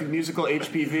is like the musical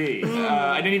HPV.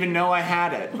 I didn't even know I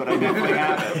had it, but I definitely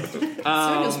have it.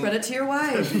 Soon you'll spread it to your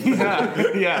wife.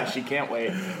 Yeah, she can't wait.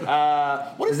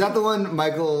 Is that the one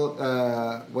Michael,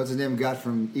 what's his name, got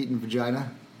from eating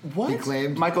vagina? What? He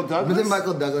claimed. Michael Douglas? But then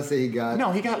Michael Douglas said he got.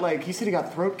 No, he said he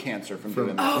got throat cancer from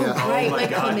doing that. Oh, Yeah. right, Oh my like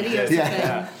God, chlamydia yeah. or something.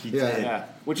 Yeah. He Yeah. did. Yeah,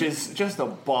 which is just a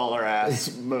baller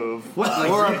ass move. What?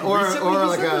 Like, Or recently he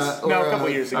like said this? No, a couple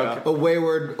years ago. a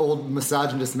wayward old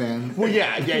misogynist man. Well,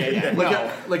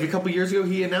 yeah. Like a couple years ago,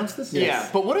 he announced this. Yeah,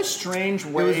 but what a strange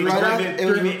way. was right During, after- the, it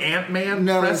was- during the Ant-Man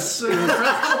No, press.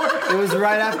 It was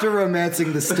right after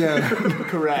Romancing the Stone.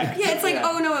 Correct. Yeah, it's like,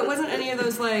 oh no, it wasn't any of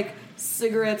those like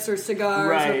cigarettes or cigars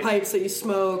Right. or pipes that you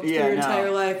smoked Yeah, your no. entire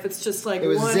life. It's just like It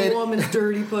was one Zeta- woman's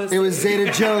dirty pussy. It was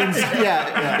Zeta Jones.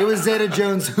 It was Zeta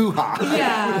Jones hoo-ha.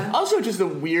 Yeah. Also, just a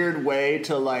weird way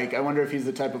to like. I wonder if he's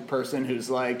the type of person who's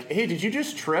like, "Hey, did you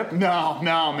just trip?" No,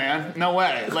 man, no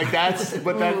way. Like that's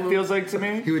what that feels like to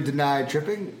me. He would deny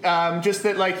tripping. Just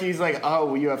that, like he's like, "Oh,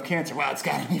 well, you have cancer. Well, it's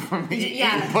gotta be from me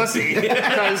Yeah. eating pussy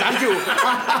because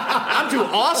I'm too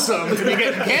awesome to be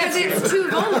getting Because cancer." it's too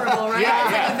vulnerable, right? Yeah, It's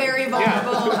like yeah. a very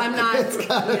vulnerable. I'm not.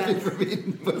 Yeah. From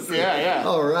eating pussy. Yeah.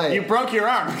 All right. You broke your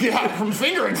arm. Yeah, from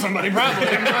fingering somebody, probably.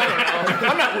 I don't know.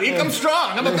 I'm not weak. I'm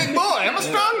strong. I'm a big boy. I'm a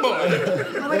strong boy.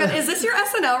 Oh my god, is this your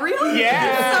SNL reel?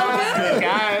 Yeah. So good.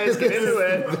 Guys, get into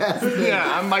it.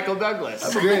 Yeah, I'm Michael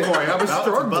Douglas. Great. Boy, I'm a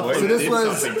strong boy. So this did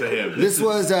was- something to him. This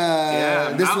was.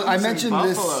 Yeah, this was, I Mountains mentioned and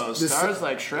this. Buffalo, this stars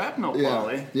like shrapnel,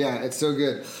 Polly. Yeah, it's so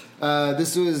good.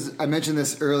 This was I mentioned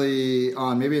this early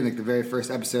on, maybe in like the very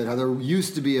first episode, how there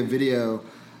used to be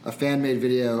a fan-made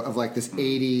video of like this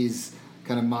 '80s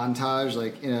kind of montage,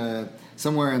 like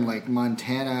somewhere in like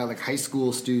Montana, like high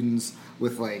school students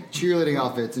with like cheerleading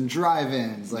outfits and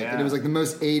drive-ins, like and it was like the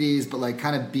most '80s, but like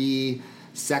kind of B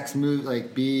sex move,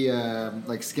 like B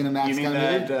like Skinamax You mean kind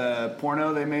of movie. that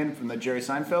porno they made from the Jerry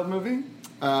Seinfeld movie?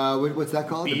 What's that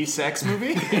called? B-sex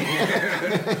movie?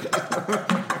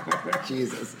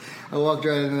 Jesus. I walked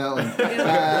right into that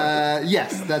one.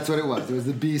 Yes, that's what it was. It was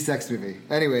the B-sex movie.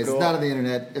 Anyways, Cool. It's not on the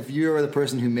internet. If you were the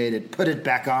person who made it, put it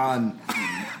back on.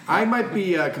 I might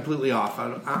be completely off.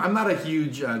 I'm not a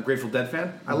huge Grateful Dead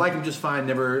fan. I like them just fine.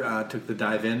 Never took the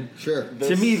dive in. Sure.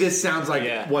 To me, this sounds like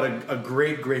Yeah. what a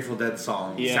great Grateful Dead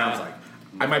song Yeah. sounds like.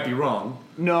 I might be wrong.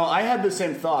 No, I had the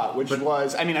same thought, which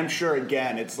was, I mean, I'm sure,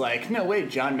 again, it's like, no, wait,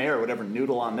 John Mayer would ever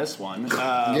noodle on this one.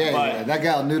 Yeah, that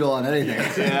guy will noodle on anything.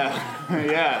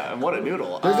 Yeah, what a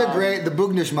noodle. There's the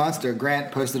Boognish Monster.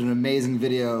 Grant posted an amazing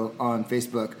video on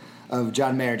Facebook of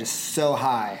John Mayer just so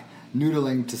high,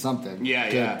 noodling to something.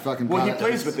 to Fucking well, he pilot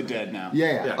plays this. with the Dead now.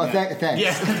 Yeah. Oh,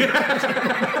 thanks.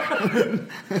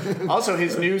 Also,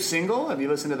 his new single, have you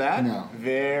listened to that? No.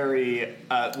 Very,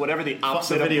 whatever the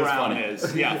opposite of video's brown funny.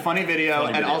 is. Yeah, funny video, Funny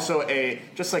and video. also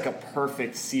just like a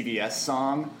perfect CVS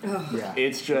song. Yeah.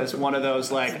 It's just one of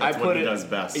those, like, That's I what put he it. does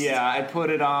best. Yeah, I put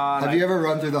it on. Have you ever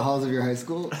run through the halls of your high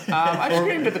school? I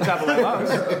screamed at the top of my lungs.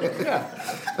 Yeah.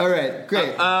 All right, great.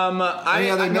 Any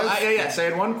other notes? Yes, I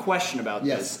had one question about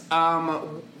Yes. this.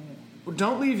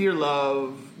 Don't leave your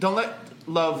love. Don't let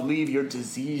love leave your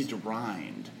diseased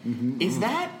rind. Is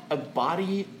that a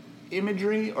body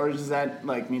imagery, or does that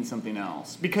like mean something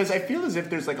else? Because I feel as if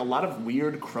there's like a lot of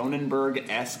weird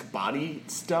Cronenberg-esque body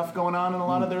stuff going on in a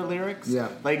lot of their lyrics. Yeah.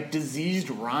 Like diseased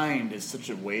rind is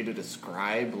such a way to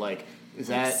describe like. Is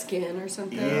Like that skin or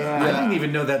something. Yeah. I didn't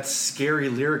even know that scary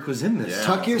lyric was in this. Yeah.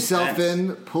 Tuck yourself Intense.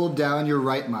 in, pull down your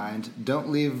right mind. Don't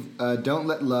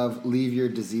let love leave your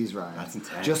disease rind. That's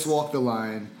intense. Just walk the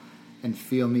line and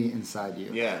feel me inside you.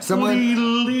 Yeah.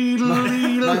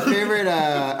 My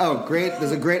favorite. Great.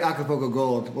 There's a great Acapulco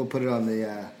Gold. We'll put it on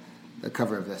the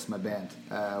cover of this. My band.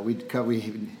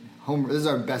 This is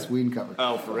our best Ween cover.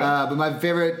 Oh, for real? But my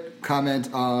favorite comment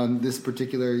on this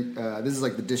particular. This is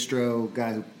like the distro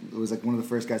guy who was like one of the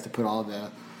first guys to put all the.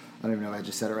 I don't even know if I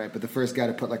just said it right, but the first guy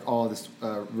to put like all this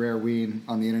rare Ween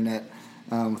on the internet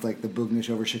with like the Boognish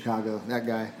over Chicago. That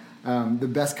guy. The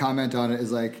best comment on it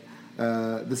is like.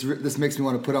 This makes me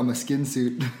want to put on my skin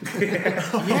suit.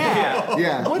 Yeah.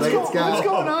 Yeah. What's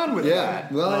going on with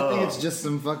that? Well, I think it's just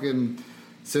some fucking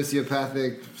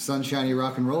sociopathic, sunshiny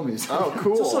rock and roll music. Oh,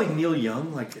 cool. It's also like Neil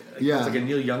Young, like Yeah. there's like a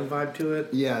Neil Young vibe to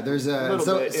it. Yeah, there's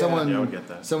Little bit, yeah. someone. Yeah, I would get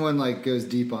that. Someone like goes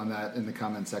deep on that in the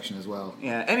comment section as well.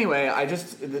 Yeah. Anyway,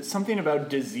 something about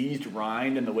diseased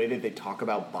rind and the way that they talk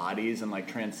about bodies and like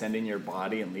transcending your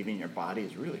body and leaving your body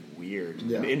is really weird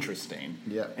Yeah. and interesting.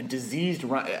 Yeah. And diseased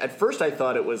rind. At first, I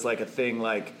thought it was like a thing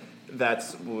like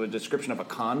that's a description of a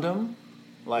condom.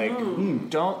 Like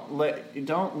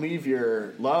don't leave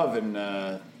your love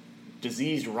in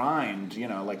diseased rind. You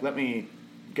know, like let me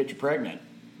get you pregnant,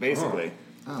 basically.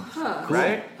 Huh.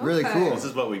 Right? Really Okay. cool. This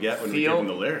is what we get when we give them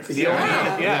the lyrics.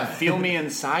 Feel me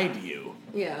inside you.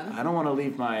 Yeah. I don't want to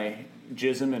leave my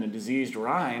jism in a diseased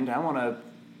rind. I want to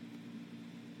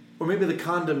Or maybe the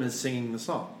condom is singing the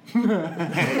song. Yeah,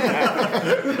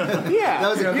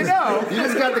 You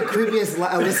just got the creepiest.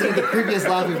 Listen to the creepiest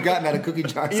laugh we've gotten out of Cookie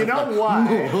Jar. You know why?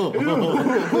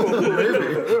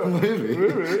 Maybe.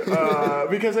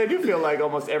 Because I do feel like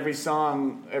almost every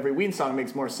Ween song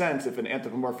makes more sense if an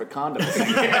anthropomorphic condom is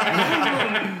singing.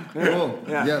 Cool.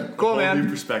 Yeah. Cool, man. New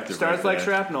perspective. Starts right like there.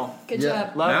 shrapnel. Good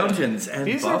job. Love it. Mountains and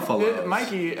These buffaloes. are,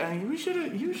 Mikey, you should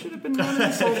have been running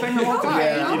this whole thing the whole time.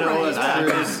 Yeah, You know what?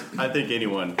 Right. I think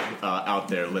anyone out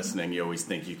there listening, you always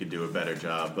think you could do a better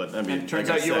job, but I mean, And turns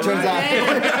like out you I were said-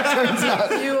 Turns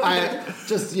out,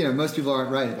 You- most people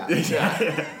aren't right about it.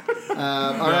 All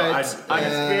No, right. I'm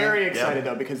very excited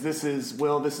though because this is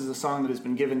a song that has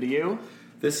been given to you.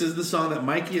 This is the song that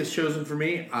Mikey has chosen for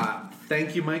me.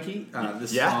 Thank you, Mikey.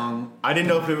 This song. I didn't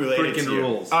know if it related Freaking to you.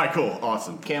 rules. All right, cool,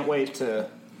 awesome. Can't wait to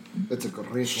It's a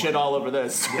great shit one. all over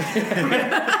this.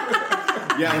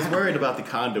 Yeah, I was worried about the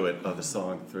conduit of the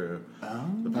song through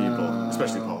the people,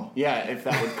 especially Paul. Yeah, if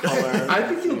that would color. I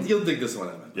think you'll dig this one,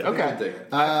 Evan. Yeah. I think Okay. you'll dig it.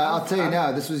 I'll tell you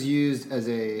now, this was used as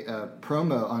a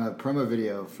promo on a promo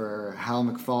video for Hal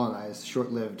McFall and I's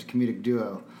short-lived comedic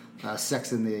duo,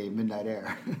 Sex in the Midnight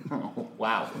Air.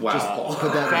 Wow. Wow.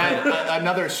 Put that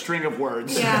Another string of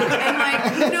words. Yeah, and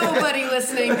like nobody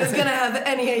listening is gonna have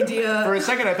any idea. For a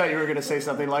second, I thought you were going to say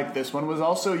something like this one was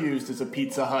also used as a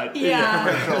Pizza Hut Yeah.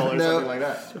 commercial or No. something like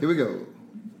that. Here we go.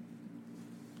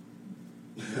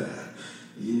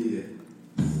 Yeah.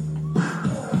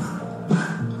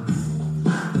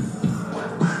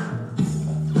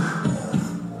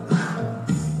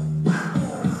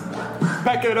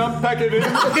 Pack it up, pack it in.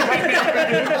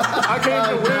 I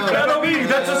came to win. That'll be.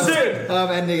 That's a sin. I'm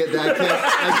ending it. I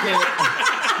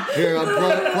can't. Here, I'm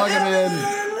plugging in.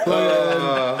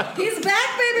 He's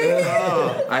back, baby.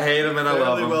 I hate him and I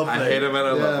love Fairly him. well I played. hate him and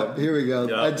I love Yeah, him. here we go.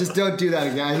 Yeah. Just don't do that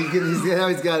again.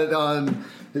 He's got it on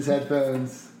his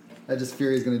headphones. I just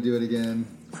fear he's going to do it again.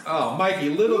 Oh, Mikey,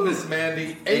 Little Miss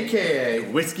Mandy,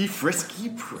 a.k.a. Whiskey Frisky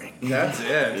Prick. That's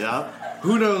it. Yep.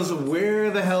 Who knows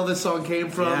where the hell this song came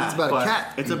from? Yeah. It's about a but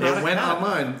cat. It's about it a went cat.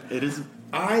 online. It is.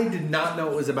 I did not know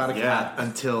it was about a Yeah. cat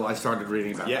until I started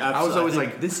reading about it. Yeah, I was always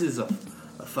absolutely. like, this is a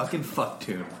fucking fuck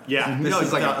tune. Yeah, This no, is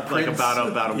it's like a about Prince-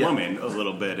 about a yeah. woman a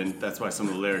little bit, and that's why some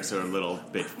of the lyrics are a little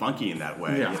bit funky in that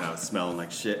way. Yeah. You know, smelling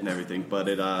like shit and everything. But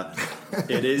it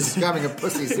is. Grabbing a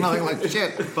pussy, smelling like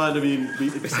shit. But I mean,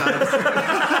 besides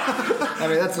I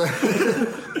mean, that's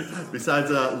what.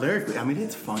 besides lyrically, I mean,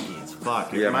 it's funky as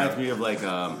fuck. It Yeah, reminds man. me of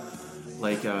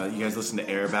you guys listen to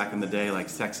Air back in the day, like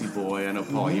Sexy Boy. I know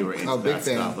Paul, you were into Oh, big that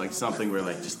fan. stuff, like something where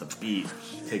like just the beat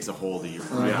takes a hold of you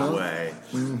right away.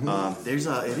 It is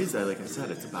like I said,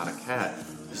 it's about a cat.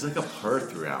 There's like a purr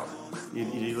throughout.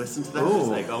 You listen to that? It's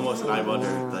like almost I've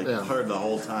purred the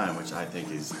whole time, which I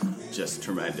think is just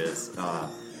tremendous.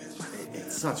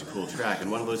 It's such a cool track,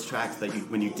 and one of those tracks that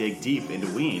when you dig deep into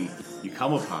Ween, you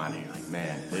come upon and you're like,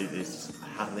 man,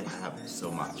 how do they have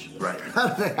so much? Right. How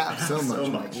do they have so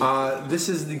much? Mikey? This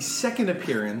is the second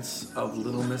appearance of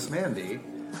Little Miss Mandy,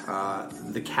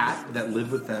 the cat that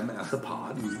lived with them at the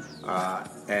pod.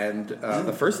 And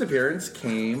the first appearance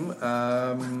came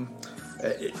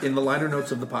in the liner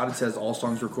notes of the pod. It says all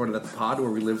songs recorded at the pod,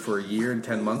 where we lived for a year and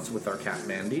 10 months with our cat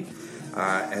Mandy.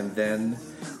 And then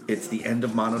it's the end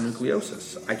of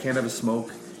mononucleosis. I can't have a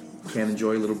smoke. Can't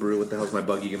enjoy a little brew. What the hell's my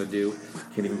buggy gonna do?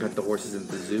 Can't even pet the horses at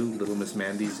the zoo. Little Miss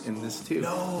Mandy's in this too.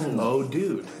 No. Oh,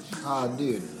 dude. Oh,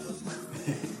 dude.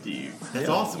 Dude, that's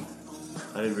awesome.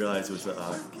 I didn't realize it was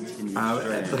a continued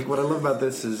strand. Like what I love about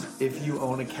this is if you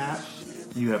own a cat,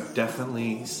 you have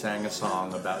definitely sang a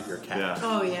song about your cat. Yeah.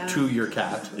 Oh yeah. To your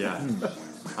cat. Yeah.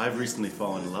 I've recently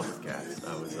fallen in love with cats.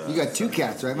 I was. You got two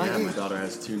cats, right, Yeah, Mikey? my daughter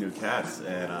has 2 new cats,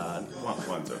 and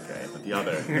one's okay, but the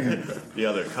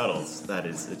other cuddles. That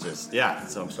is, it just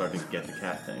So I'm starting to get the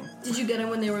cat thing. Did you get them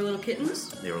when they were little kittens?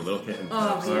 They were little kittens.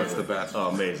 Oh, absolutely. yeah. That's the best. Oh,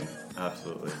 amazing,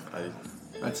 absolutely.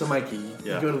 Right, so Mikey,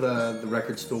 Yeah. you go to the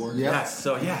record store. Yeah. Yes.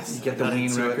 You You get the Ween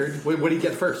into it. record. What do you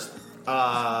get first?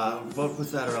 What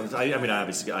was that around? I mean,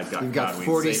 obviously, I got. You've got God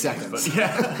 40 Ween Satan, seconds. But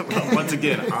yeah, well, once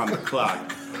again on the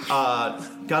clock.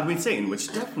 God Ween Satan,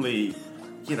 which definitely,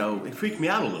 it freaked me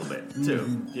out a little bit too.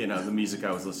 Mm-hmm. The music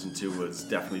I was listening to was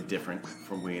definitely different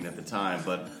from Ween at the time,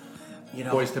 but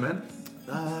Boys to Men?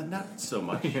 not so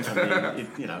much. I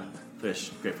mean, Fish,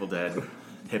 Grateful Dead,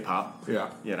 hip hop. Yeah.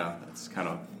 That's kind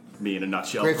of me in a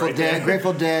nutshell. Grateful right Dead, there.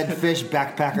 Grateful Dead, Fish,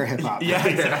 Backpacker, Hip Hop. Yeah,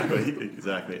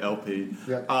 exactly. LP.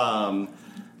 Yeah.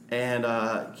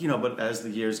 But as the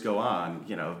years go on,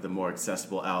 the more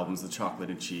accessible albums, the Chocolate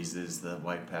and Cheeses, the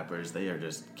White Peppers, they are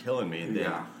just killing me. And then,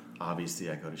 Yeah. obviously,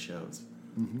 I go to shows.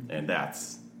 And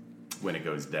that's when it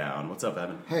goes down. What's up,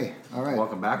 Evan? Hey, all right.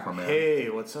 Welcome back, my man. Hey,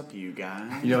 what's up, you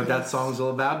guys? You know what that song's all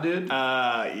about, dude?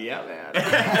 Yeah, man.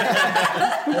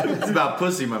 It's about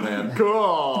pussy, my man.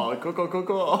 Cool.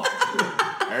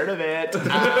 Heard of it.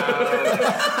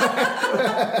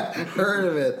 Heard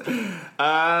of it.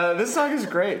 This song is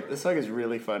great. This song is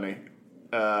really funny.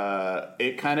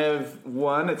 It kind of,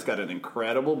 it's got an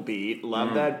incredible beat.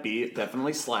 Love that beat.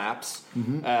 Definitely slaps.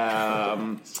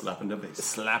 Slapping the bass.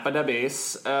 Slapping the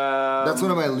bass. That's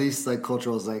one of my least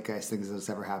cultural zeitgeist things that's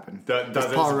ever happened. Does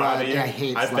it Paul bother Rudd. you? Yeah, I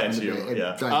hate I slapping bet the you, bass. It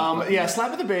yeah. drives me fucking nuts.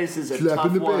 Slapping the Bass is a Slapping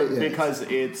tough the one Bass, yes. because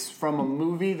it's from a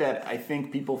movie that I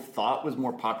think people thought was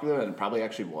more popular than it probably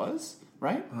actually was,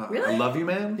 right? Really? I love you,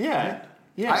 man. Yeah.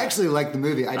 Yeah. I actually like the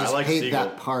movie. I just like hate Siegel.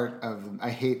 that part of. I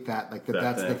hate that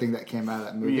that's the thing. thing that came out of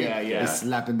that movie. Yeah, yeah. Is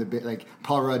slapping the bit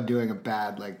Paul Rudd doing a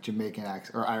bad Jamaican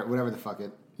accent or whatever the fuck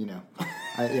it.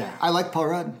 I like Paul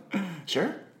Rudd.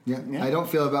 Sure. Yeah. I don't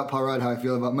feel about Paul Rudd how I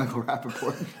feel about Michael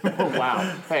Rappaport. Oh,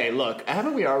 wow. Hey, look,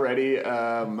 haven't we already,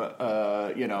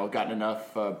 gotten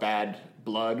enough bad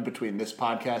blood between this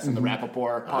podcast and the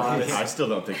Rappaport pod? I still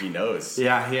don't think he knows.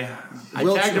 Yeah. I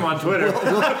We'll tagged him on Twitter.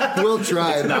 We'll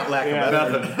try. Not lack of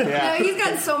Nothing. Yeah. He's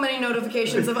gotten so many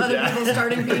notifications of other people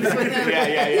starting beefs with him.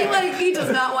 Yeah. He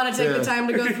does not want to take the time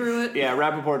to go through it. Yeah,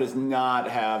 Rappaport does not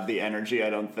have the energy,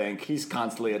 I don't think. He's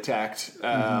constantly attacked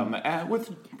with...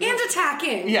 And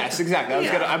attacking. Yes, exactly.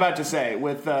 I'm about to say,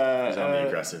 with... He's on the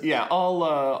aggressive. Yeah,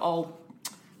 all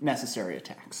necessary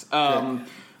attacks.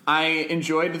 I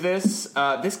enjoyed this.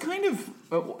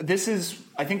 This is,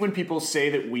 I think when people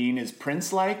say that Ween is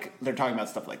Prince-like, they're talking about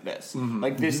stuff like this.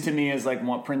 This to me is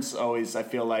what Prince always, I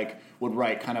feel would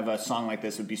write kind of a song like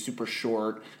this would be super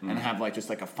short and have just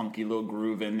a funky little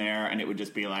groove in there, and it would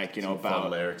just be about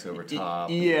fun lyrics over top.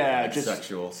 Yeah, just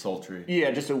sexual, sultry. Yeah,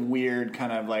 just a weird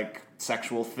kind of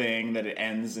sexual thing that it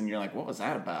ends, and you're like, what was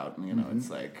that about? And, it's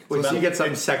Wait, so you get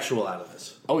something sexual out of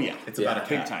this. oh yeah, It's about a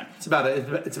big cat. time. It's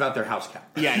about their house cat.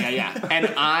 Yeah.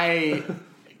 And I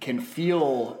can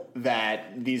feel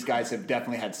that these guys have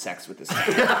definitely had sex with this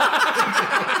cat.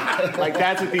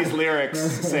 That's what these lyrics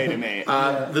say to me.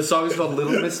 The song is called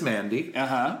Little Miss Mandy,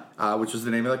 Uh-huh. which was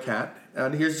the name of the cat.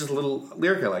 And here's just a little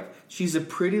lyric I like. She's a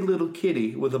pretty little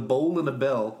kitty with a bowl and a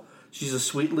bell. She's a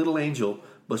sweet little angel,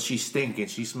 but she stink and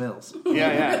she smells.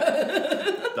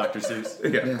 Yeah. Dr.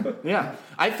 Seuss. Yeah.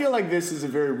 I feel like this is a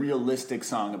very realistic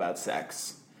song about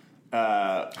sex.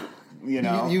 You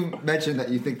mentioned that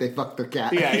you think they fucked their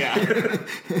cat. Yeah.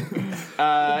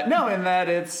 No, in that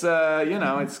it's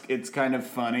it's kind of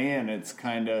funny and it's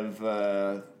kind of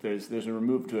there's a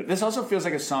remove to it. This also feels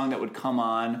like a song that would come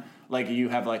on you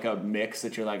have a mix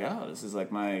that you're oh, this is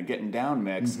my getting down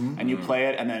mix, and you play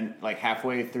it and then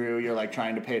halfway through you're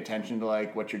trying to pay attention to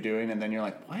what you're doing, and then you're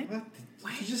what?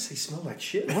 Why did you just say smell like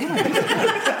shit?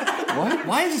 What?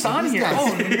 Why is this on here?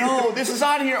 Oh no, this is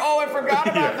on here. Oh, I forgot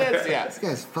about this. Yeah. This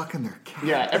guy's fucking their cat.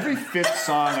 Yeah, every fifth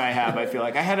song I have, I feel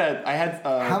like I had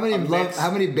How many mix. how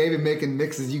many baby making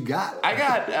mixes you got?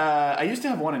 I used to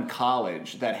have one in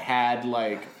college that had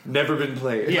Never been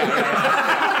played. yeah.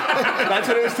 That's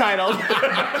what it was titled.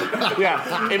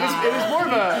 Yeah, it was more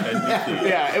of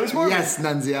a it was more Yes, of a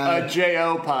Nunziata.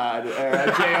 JO pod or a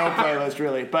JO playlist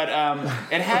really, but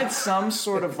it had some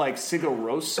sort of Sigur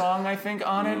Rós song I think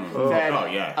on it.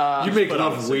 That, You make Put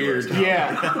on love the weird. cigarettes.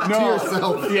 yeah, no,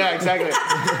 yourself. yeah, exactly.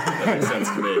 That makes sense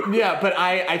to me. Yeah, but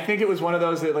I think it was one of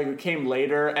those that came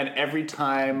later, and every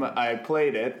time I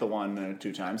played it, the one or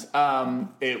two times,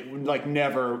 it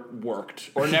never worked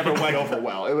or never went over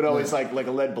well. It would always like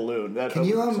a lead balloon. That Can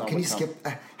you song can would you come. skip?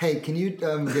 Hey, can you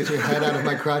get your head out of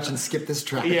my crotch and skip this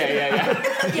track? Yeah,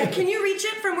 can you reach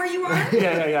it from where you are?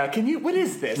 Yeah. Can you? What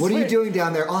is this? What are you Wait. doing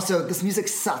down there? Also, this music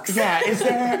sucks. Yeah,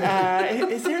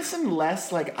 is there some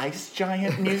less Ice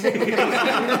Giant music?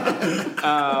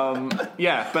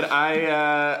 Yeah, but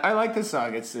I like this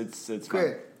song. It's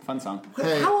Great. fun song.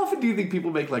 Hey. How often do you think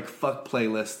people make fuck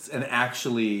playlists and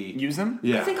actually Use them?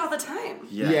 Yeah. I think all the time.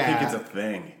 Yeah, Yeah. I think it's a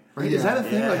thing. Is that a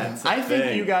thing? Yeah. Like, I think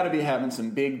thing. you got to be having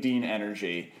some Big Dean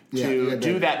energy Yeah, to yeah,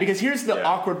 do yeah. that. Because here's the Yeah.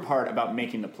 awkward part about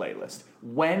making the playlist.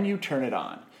 When you turn it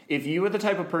on, if you are the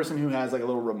type of person who has a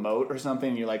little remote or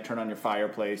something, you turn on your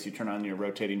fireplace, you turn on your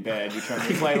rotating bed, you turn on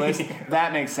your playlist,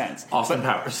 that makes sense. Austin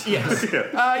Powers. Yes.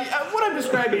 What I'm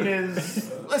describing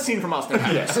is a scene from Austin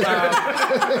Powers.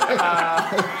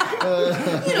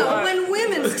 When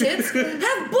women's tits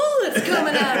have bullets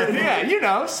coming out of them.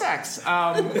 Yeah, sex.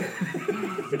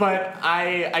 But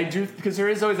I do, because there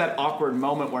is always that awkward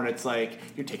moment where it's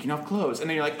you're taking off clothes, and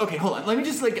then you're okay, hold on, let me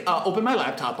just open my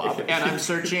laptop up, and I'm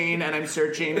searching,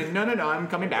 and no, I'm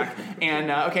coming back,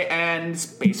 and okay, and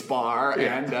space bar,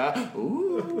 and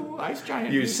ooh. Ice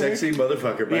Giant. You music. Sexy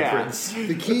Motherfucker by Yeah. Prince.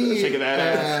 The key, Check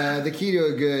that out. the key to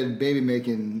a good baby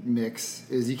making mix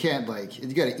is you can't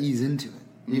you got to ease into it.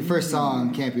 Your first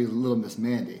song can't be Little Miss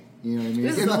Mandy. You know what I mean?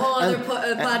 This is a whole other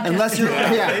podcast. Unless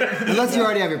you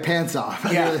already have your pants off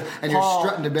and you're Paul,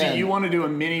 strutting to bed. Do you want to do a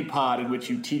mini pod in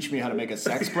which you teach me how to make a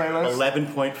sex playlist?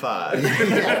 11.5.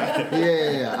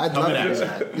 Yeah. I'd love to do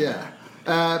that. Yeah.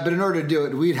 But in order to do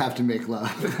it, we'd have to make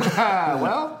love.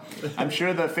 Well, I'm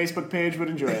sure the Facebook page would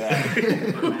enjoy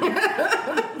that.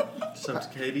 So it's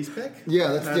Katie's pick? Yeah,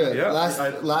 let's do it. Yeah.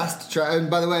 Last try. And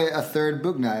by the way, a third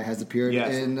Bugnai has appeared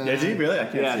Yes. in. Did he really? I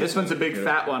can't Yeah, see this it. one's a big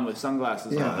fat one with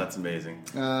sunglasses Yeah. Oh, on. that's amazing.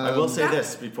 I will say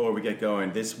this before we get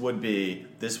going. This won the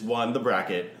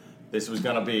bracket. This was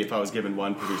going to be, if I was given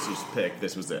one producer's pick,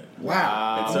 this was it.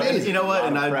 Wow. And so, Amazing. you know what?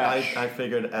 And Fresh. I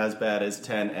figured as bad as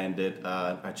 10 ended,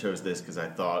 I chose this because I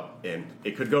thought, and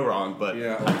it could go wrong, but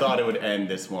Yeah. I thought it would end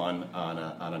this one on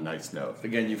a nice note.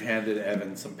 Again, you've handed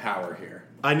Evan some power here.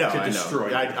 I know, To I destroy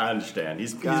know. you. I understand.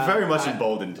 He's very much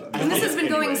emboldened. And this has been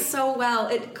going Anyway, so well,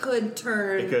 it could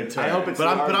turn. It could turn. I hope it's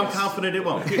but the I'm Argus. confident it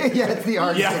won't. Yeah, it's the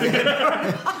art.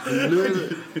 That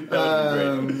would be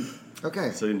great. Okay.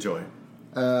 So enjoy.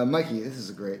 Mikey, this is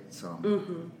a great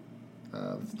song.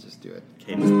 Let's just do it.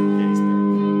 Katie's pick.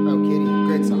 Oh, Katie,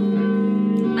 great song.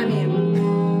 I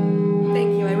mean,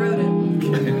 thank you, I wrote it.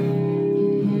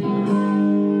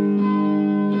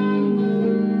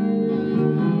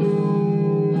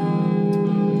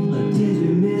 Did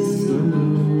you miss the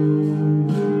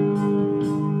moon?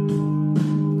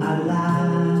 I'd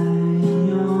lie in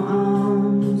your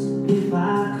arms if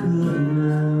I could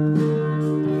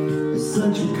now. It's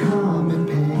such a common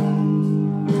pain.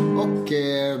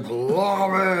 Okay,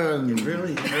 Lauren. It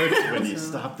really hurts when you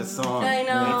stop the song. I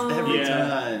know. It's every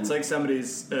time. It's like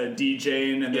somebody's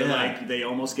DJing and they're Yeah. like, they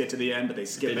almost get to the end, but they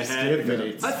skip They just ahead. skip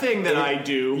it. A thing that I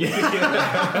do. Of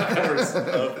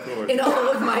course. In all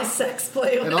of my sex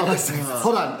playlists. And all this.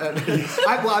 Hold on.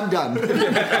 I'm done.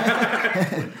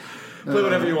 Play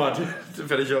whatever you want to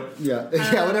finish up. Yeah,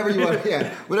 whatever you want. Yeah,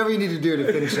 whatever you need to do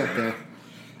to finish up there.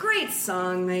 Great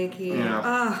song, Mikey. Yeah.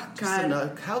 Oh,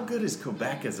 God. How good is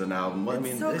Quebec as an album? I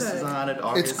mean, so this is good. on it.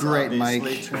 August, It's great, obviously,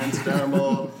 Mike.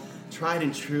 Transdermal, Tried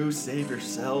and True, Save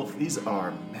Yourself. These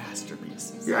are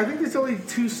masterpieces. Yeah, I think there's only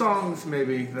 2 songs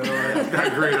maybe that are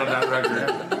not great on that record.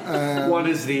 One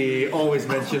is the always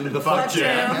mentioned the Fuck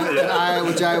Jam.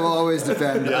 Which I will always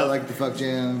defend. I like the Fuck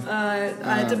Jam.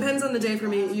 It depends on the day for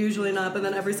me, usually not, but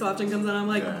then every so often comes on, I'm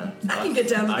like, I can get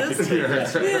down I to could this.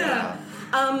 take that.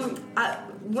 Yeah.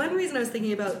 One reason I was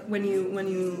thinking about when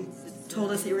you told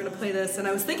us that you were going to play this, and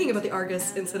I was thinking about the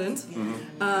Argus incident,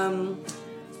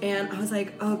 and I was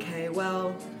like, okay,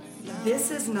 well, this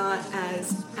is not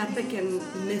as epic and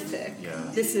mythic. Yeah.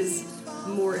 This is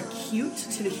more acute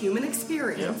to the human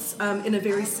experience in a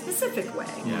very specific way.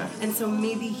 Yeah. And so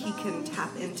maybe he can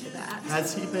tap into that.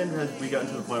 Has we gotten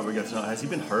to the point where we got to know, has he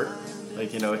been hurt?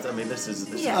 Like, this is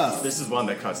Yes. this is one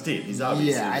that cuts deep. He's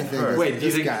obviously Yeah, I been think hurt. Wait, do you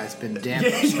this think- guy's been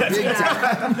damaged big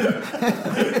time.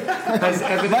 Has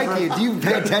Evan Mikey, do you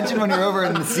pay attention when you're over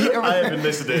in the seat over I there? haven't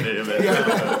missed any of it.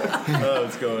 Oh,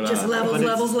 what's going Just on? levels, But it's-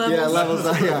 levels, levels. Yeah, levels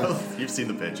up, yeah. You've seen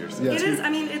the pictures. Yeah. It is. I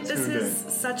mean, this too is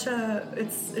such a.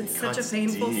 It's such a Cuts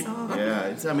painful deep. song. Yeah,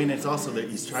 it's also that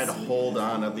he's trying to hold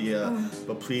on to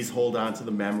but please hold on to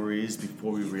the memories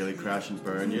before we really crash and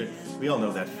burn. We all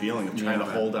know that feeling of trying to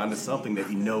hold on to something that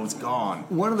you know is gone.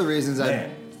 One of the reasons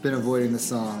Man. I've been avoiding the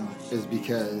song is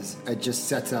because it just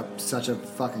sets up such a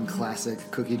fucking classic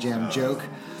Cookie Jam joke.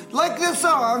 Like this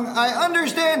song, I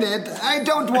understand it, I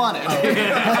don't want it.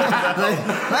 That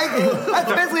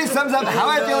basically sums up how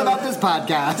I feel about this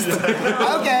podcast.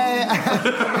 Okay,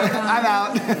 I'm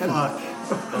out.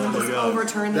 Oh my god.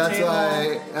 Overturn the That's table.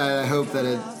 why I hope that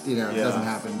it Yeah. doesn't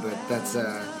happen. But that's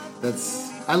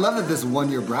I love that this 1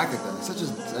 year bracket though. It's such a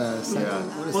Yeah.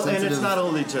 what a Well, and sensitive. it's not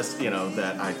only just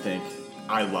that I think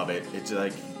I love it. It's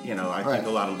like I Right. think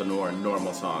a lot of the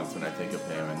normal songs when I think of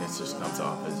him, and this just comes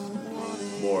off as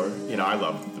more. I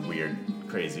love the weird,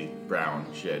 crazy brown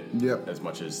shit Yep. as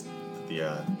much as the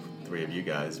 3 of you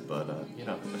guys. But I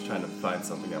was trying to find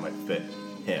something that might fit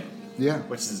him. Yeah.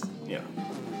 Which is the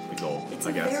goal, It's I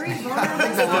a guess. very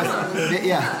vulnerable song.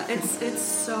 Yeah. It's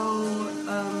so.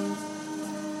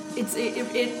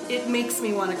 It makes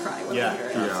me want to cry when I hear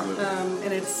it.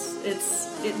 absolutely. And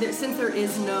since there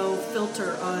is no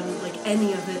filter on like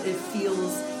any of it, it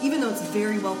feels, even though it's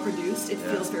very well produced, it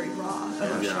feels very raw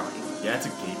emotionally. Yeah, it's a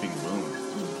gaping wound,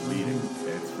 bleeding.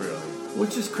 It's really.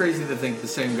 Which is crazy to think the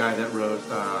same guy that wrote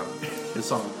the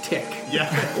song Tick Yeah.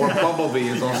 or Bumblebee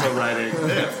is also writing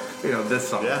this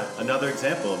song. Yeah, another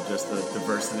example of just the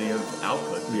diversity of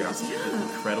output. Yeah. This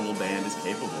incredible band is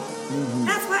capable of.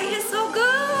 That's why it is so good.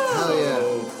 Oh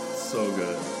yeah. So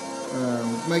good.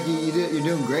 Mikey, you're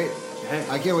doing great. Hey,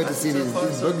 I can't wait to see so these. far,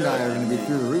 These so Boog and I good. are going to be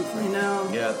through the roof. I know.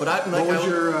 Yeah, but I What was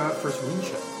your first Ween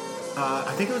show?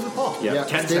 I think it was with Paul. Yeah,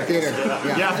 10 State seconds.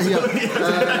 Theater.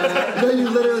 Yeah. No, you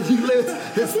literally,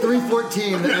 it's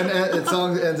 3:14 and the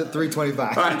song ends at 3:25.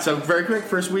 All right, so very quick,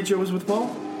 first Ween show was with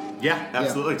Paul? Yeah,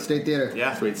 absolutely. State Theater.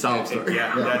 Yeah, Sweet, solid story.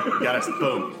 Yeah, got us.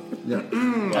 Boom. Yeah.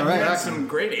 All I right. had some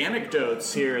great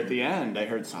anecdotes here at the end. I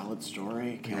heard solid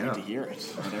story. Can't wait to hear it.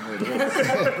 Whatever it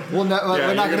is. We're not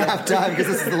going to have time because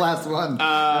this is the last one. And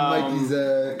Mikey's.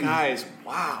 Guys,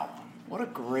 wow. What a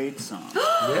great song.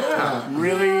 Yeah.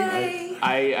 Really,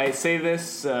 I say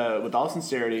this with all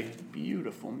sincerity,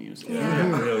 beautiful music.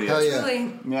 Yeah. Really Hell is. yeah.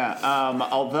 Really. Yeah,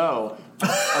 although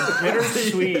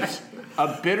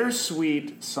a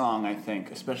bittersweet song, I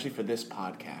think, especially for this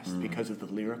podcast, because of the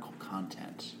lyrical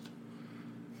content.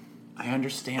 I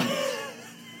understand it.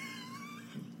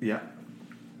 Yeah.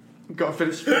 Go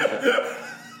finish. But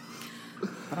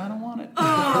I don't want it.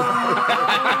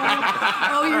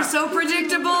 Oh, you're so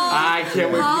predictable. I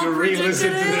can't wait for Paul you to re-listen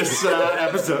to predicted it. this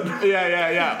episode.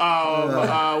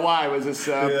 Yeah. Why was this?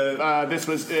 This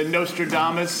was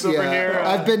Nostradamus over here.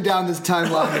 I've been down this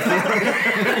timeline before.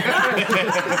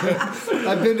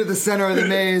 I've been to the center of the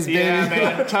maze, baby. Yeah,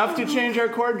 man. Tough to change our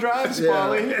chord drives, Yeah.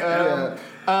 Paulie. Yeah.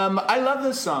 I love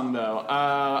this song, though.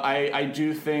 I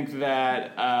do think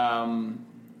that,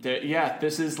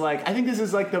 this is like, I think this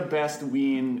is like the best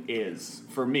Ween is,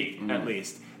 for me, at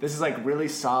least. This is like really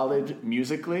solid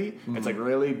musically. It's like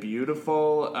really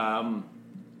beautiful.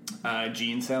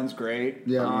 Gene sounds great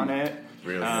on it.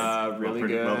 Really really good.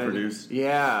 good. Well produced.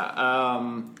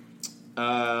 Yeah.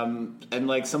 And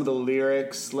like some of the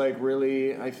lyrics, like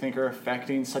really, I think are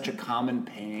affecting such a common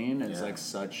pain. It's like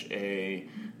such a,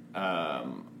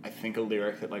 I think a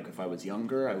lyric that like if I was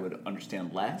younger, I would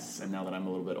understand less, and now that I'm a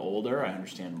little bit older, I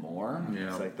understand more. Yeah.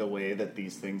 It's like the way that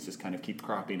these things just kind of keep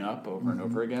cropping up over and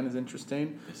over again is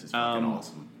interesting. This is fucking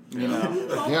awesome. You know,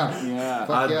 Yeah.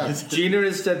 Fuck yeah. Gina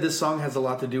has said this song has a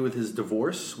lot to do with his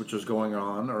divorce, which was going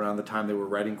on around the time they were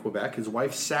writing Quebec. His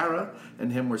wife Sarah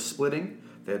and him were splitting.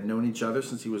 They had known each other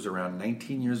since he was around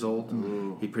 19 years old.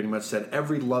 He pretty much said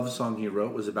every love song he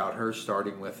wrote was about her,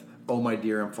 starting with "Oh My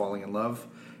Dear, I'm Falling in Love,"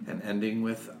 and ending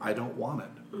with "I Don't Want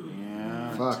It." yeah,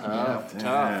 Fuck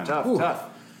yeah. tough.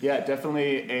 Yeah,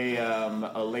 definitely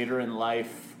a later in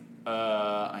life.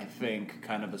 I think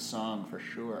kind of a song for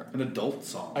sure. An adult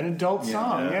song. An adult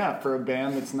song, yeah, for a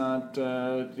band that's not,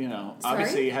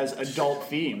 obviously has adult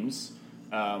themes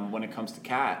when it comes to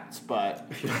cats, but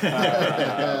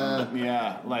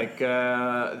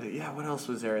what else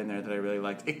was there in there that I really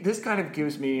liked? This kind of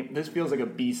this feels like a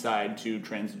B-side to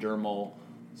Transdermal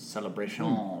Celebration.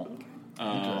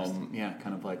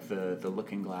 Kind of like the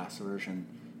Looking Glass version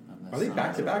of this Are they song.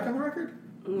 back to back on the record?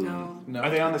 No. No. Are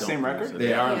they on the same record?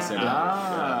 They are on the Yeah. same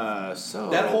record. So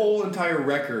That whole entire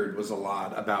record was a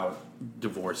lot about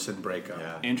divorce and breakup.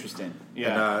 Yeah. interesting.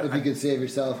 Yeah. And, If you could save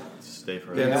yourself. Stay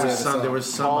for yeah, it. there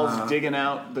was some Paul's digging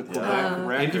out the Quebec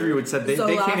record. interview had said they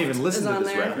Zoloft can't even listen is to on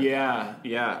this there. record. Yeah.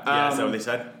 Yeah, is that what they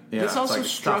said? Yeah, This it's also like,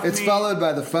 struck It's me. followed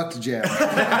by the fucked jam.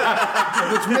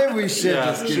 Which maybe we should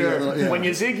just give you a little. Yeah. When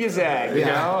you zig, you zag. You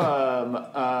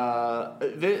know.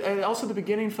 And also the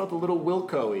beginning felt a little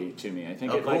Wilco-y to me. I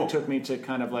think it cool. like took me to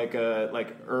kind of like a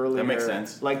earlier. That makes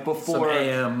sense. Like before Some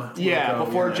AM. Yeah, Wilco,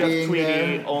 before yeah. Jeff Being Tweedy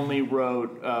there. only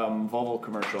wrote Volvo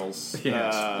commercials.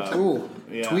 Yes. Ooh,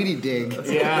 Yeah. Tweety dig.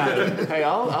 Yeah. Hey,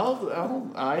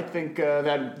 I think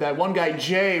that one guy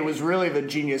Jay was really the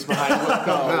genius behind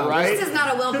Wilco, right? This is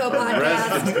not a Wilco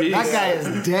podcast. That guy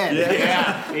is dead.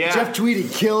 Yeah. Jeff Tweedy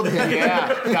killed him.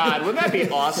 Yeah, God, wouldn't that be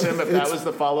awesome if that was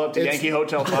the follow-up to it's- Yankee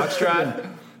Hotel Foxtrot?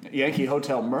 Yankee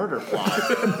Hotel murder plot.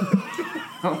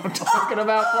 I'm talking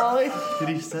about, Paulie? Did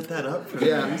he set that up for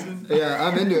Yeah, yeah,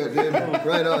 I'm into it, dude.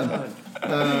 Right on.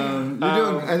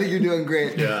 I think you're doing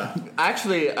great. Yeah.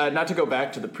 Actually, not to go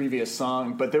back to the previous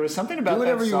song, but there was something about Do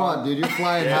whatever that you song. want, dude. You're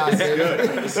flying high, baby.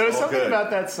 There was all something good.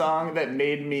 about that song that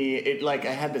made me, I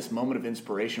had this moment of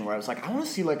inspiration where I was like, I want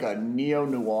to see like a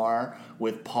neo-noir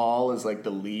with Paul as like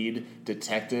the lead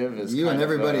detective. As You kind and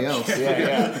of everybody a- else.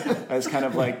 Yeah. As kind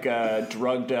of like a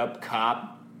drugged up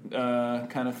cop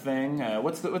kind of thing.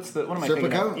 What am I thinking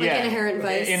Serpico? of? Like Inherent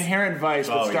Vice? Inherent Vice,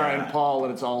 but Oh, starring yeah. Paul,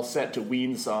 and it's all set to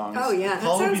Ween songs. Oh yeah, that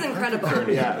Paul would sounds be incredible. perfect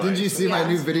for Yeah. Didn't you see my Yeah.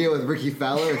 new video with Ricky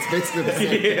Fowler? It's basically the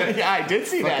same. Yeah, I did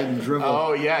see Fucking that. drivel.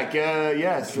 Oh yeah,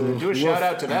 yes. Do a shout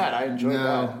out to that. I enjoyed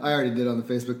No, I already did on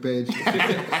the Facebook page.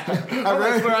 that. Oh,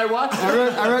 that's where I watched it.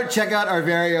 I wrote check out our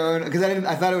very own because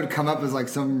I thought it would come up as like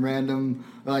some random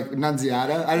like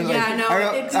Nunziata. I didn't Yeah, like. no, I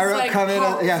wrote, it just I wrote like come in.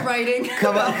 Paul's Yeah, writing.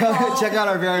 come Paul. check out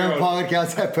our very own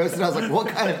podcast. I posted. I was like, what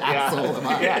kind of asshole am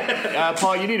I? Yeah,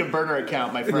 Paul, you need a burner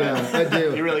account, my friend. Yeah, I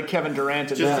do. You're really Kevin Durant.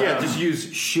 Just use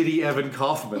shitty Evan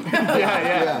Kaufman.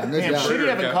 Yeah. no Man, doubt. Shitty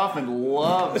Evan Kaufman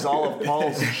loves all of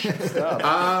Paul's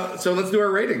stuff. So let's do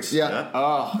our ratings. Yeah.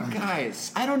 Oh,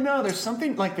 guys, I don't know. There's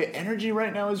something like the energy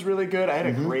right now is really good. I had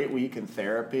a great week in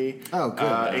therapy. Oh,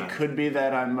 good. It could be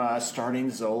that I'm starting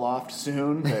Zoloft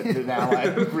soon. That now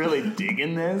I'm really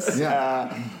digging this.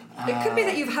 Yeah. It could be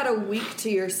that you've had a week to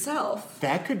yourself.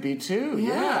 That could be too.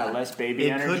 Yeah. Yeah, less baby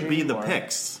It energy. could be the more-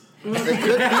 picks. It could be.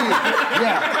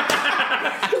 Yeah.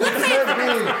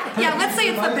 Yeah, let's say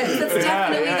it's the picks. It's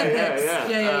definitely the picks.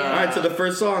 yeah. All right, so the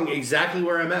first song, Exactly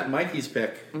Where I'm At, Mikey's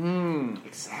pick.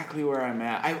 Exactly where I'm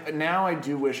at. Now I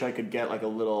do wish I could get like a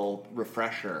little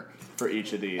refresher for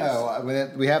each of these. Oh,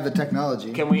 we have the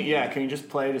technology. Can we? Yeah. Can you just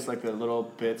play just like the little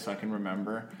bit so I can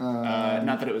remember?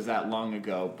 Not that it was that long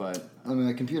ago, but I mean,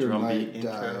 my computer Drum might beat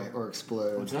die intro. or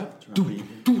explode. what's that?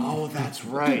 Oh, that's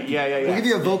right. Yeah. We'll give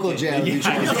you a vocal jam.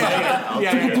 Yeah.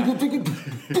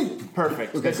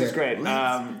 Perfect. This is Okay. great.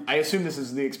 I assume this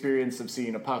is the experience of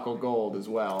seeing a Paco Gold as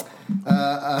well. Did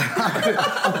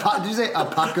you say a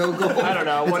Paco Gold? I don't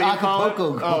know. It's What do you call it?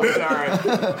 Acapulco Gold. Oh, sorry.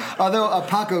 Although a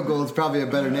Paco Gold is probably a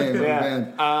better name. for a Yeah.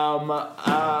 band.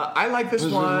 I like this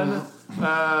one.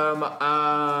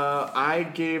 I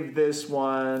gave this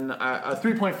one a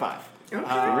 3.5. Okay.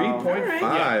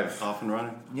 3.5. Off and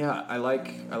running. Yeah, I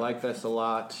like this a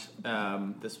lot.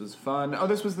 This was fun. Oh,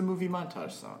 this was the movie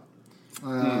montage song.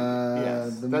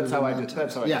 Yes, the that's how I movie did.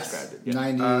 That's how I Yes, described it. Yeah.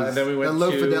 90s. And then we went the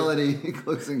low to- fidelity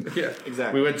closing. Yeah,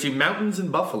 Exactly. We went to Mountains in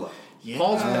Buffalo.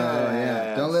 Paul's pick.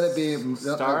 Yeah. Don't let it be.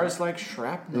 Stars like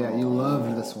shrapnel. Yeah, you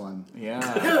loved this one. Yeah.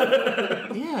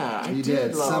 Yeah, I You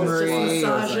did. did. love Summary. this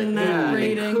one. Massaging that Yeah,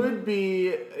 rating. it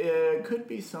could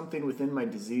be something within my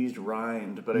diseased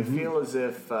rind, but I feel as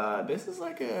if this is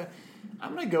like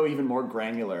I'm gonna go even more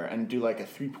granular and do like a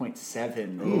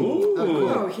 3.7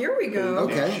 Oh, here we go.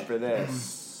 Okay. for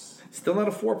this. Still not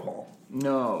a 4, Paul.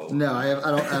 No. No, I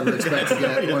don't ever expect to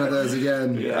get one of those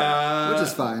again. Which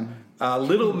is fine.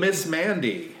 Little Miss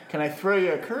Mandy. Can I throw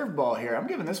you a curveball here? I'm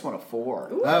giving this one a 4.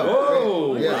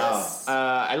 Oh, Yes.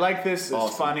 I like this.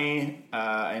 It's funny.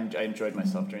 And I enjoyed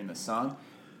myself during this song.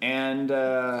 And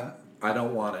I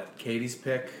don't want it. Katie's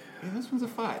pick. yeah, this one's a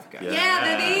 5, guys.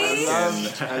 Yeah, baby.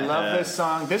 I love this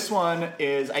song. This one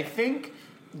is, I think,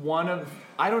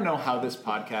 I don't know how this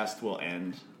podcast will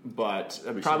end, but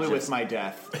probably with my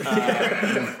death.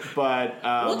 But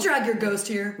We'll drag your ghost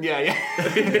here. yeah.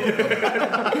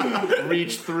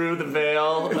 Reach through the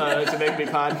veil to make me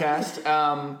podcast.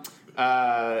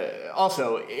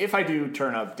 Also, if I do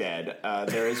turn up dead,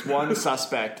 there is one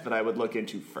suspect that I would look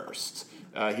into first.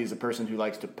 He's a person who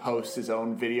likes to post his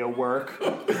own video work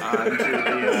onto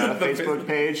the Facebook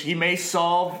page. He may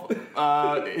solve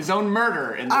his own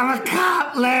murder. I'm a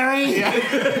cop, Larry.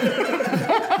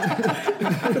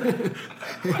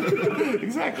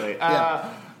 Exactly.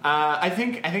 Yeah. I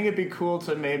think it'd be cool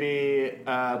to maybe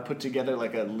put together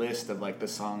like a list of like the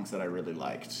songs that I really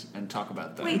liked and talk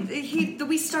about them. Wait,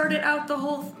 we started out the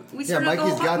whole. We started out the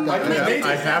Mikey's whole. got that. Mikey did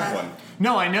I that. have one.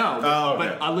 No, I know. Oh,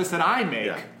 okay. But a list that I make.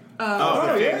 Yeah.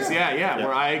 Of things. Yeah,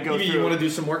 where I go You through. want to do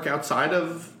some work outside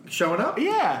of showing up?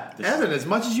 Yeah. Evan, as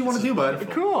much as you want to do, bud.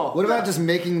 Cool. What about just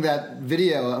making that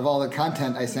video of all the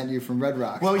content I sent you from Red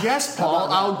Rocks? Well, yes,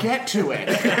 Paul, I'll get to it.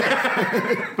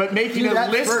 But making Do a that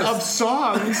list first. of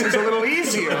songs is a little I'd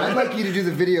easier. like you to do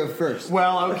the video first.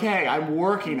 Well, okay, I'm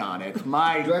working on it.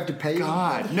 My Do I have to pay you?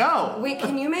 God, no. Wait,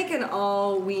 can you make an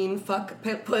all ween fuck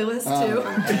playlist too?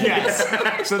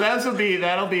 Yes. So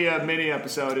that'll be a mini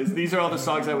episode. These are all the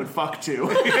songs I would fuck to,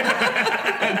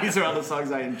 and these are all the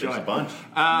songs I enjoy. There's a bunch.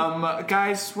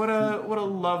 Guys, what a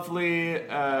lovely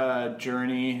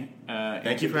journey.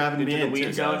 Thank you for having me into the in, Weed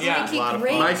too, Zone. guys. Yeah. Mikey, a lot of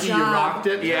great fun. Mikey, you job. rocked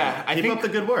it. Yeah, I Keep think up the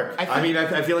good work. I mean,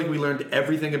 I feel like we learned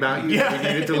everything about you that we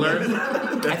needed to learn.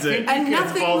 That's it. And That's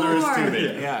nothing all there is more.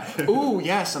 to it. Yeah. Ooh,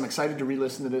 yes. I'm excited to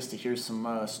re-listen to this to hear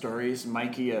some stories.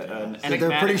 Mikey, an enigmatic.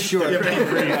 They're pretty short.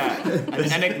 Yeah,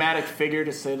 an enigmatic figure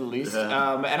to say the least.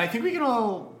 And I think we can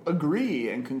all agree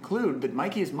and conclude that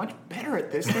Mikey is much better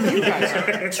at this than you guys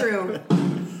are. True.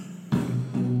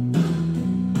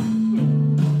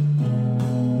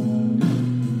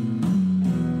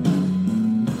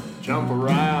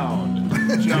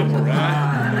 jump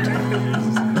right.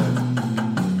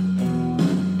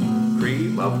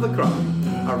 Cream of the crop,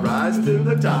 I rise to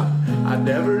the top. I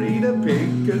never eat a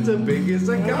pig, cause a pig is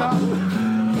a cop.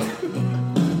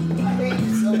 I hate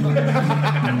you so much.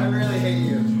 I really hate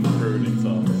you. Burning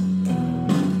sauce.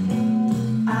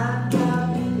 I got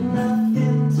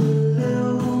nothing to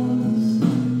lose.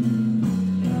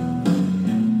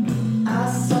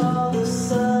 I saw the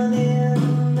sun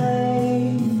in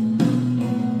May.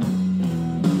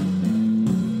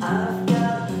 I've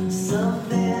got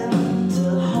something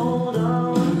to hold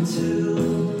on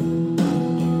to.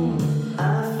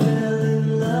 I fell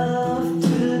in love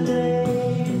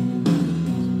today.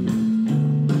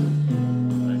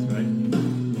 Nice, right?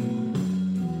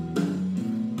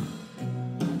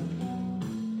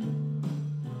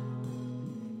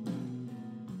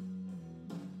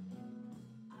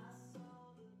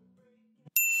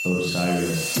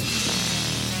 Osiris.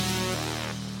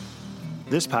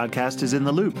 This podcast is in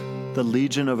the Loop, the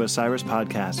Legion of Osiris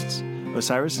podcasts.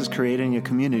 Osiris is creating a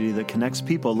community that connects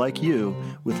people like you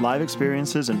with live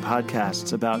experiences and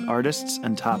podcasts about artists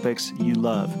and topics you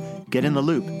love. Get in the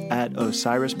loop at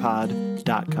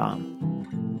osirispod.com.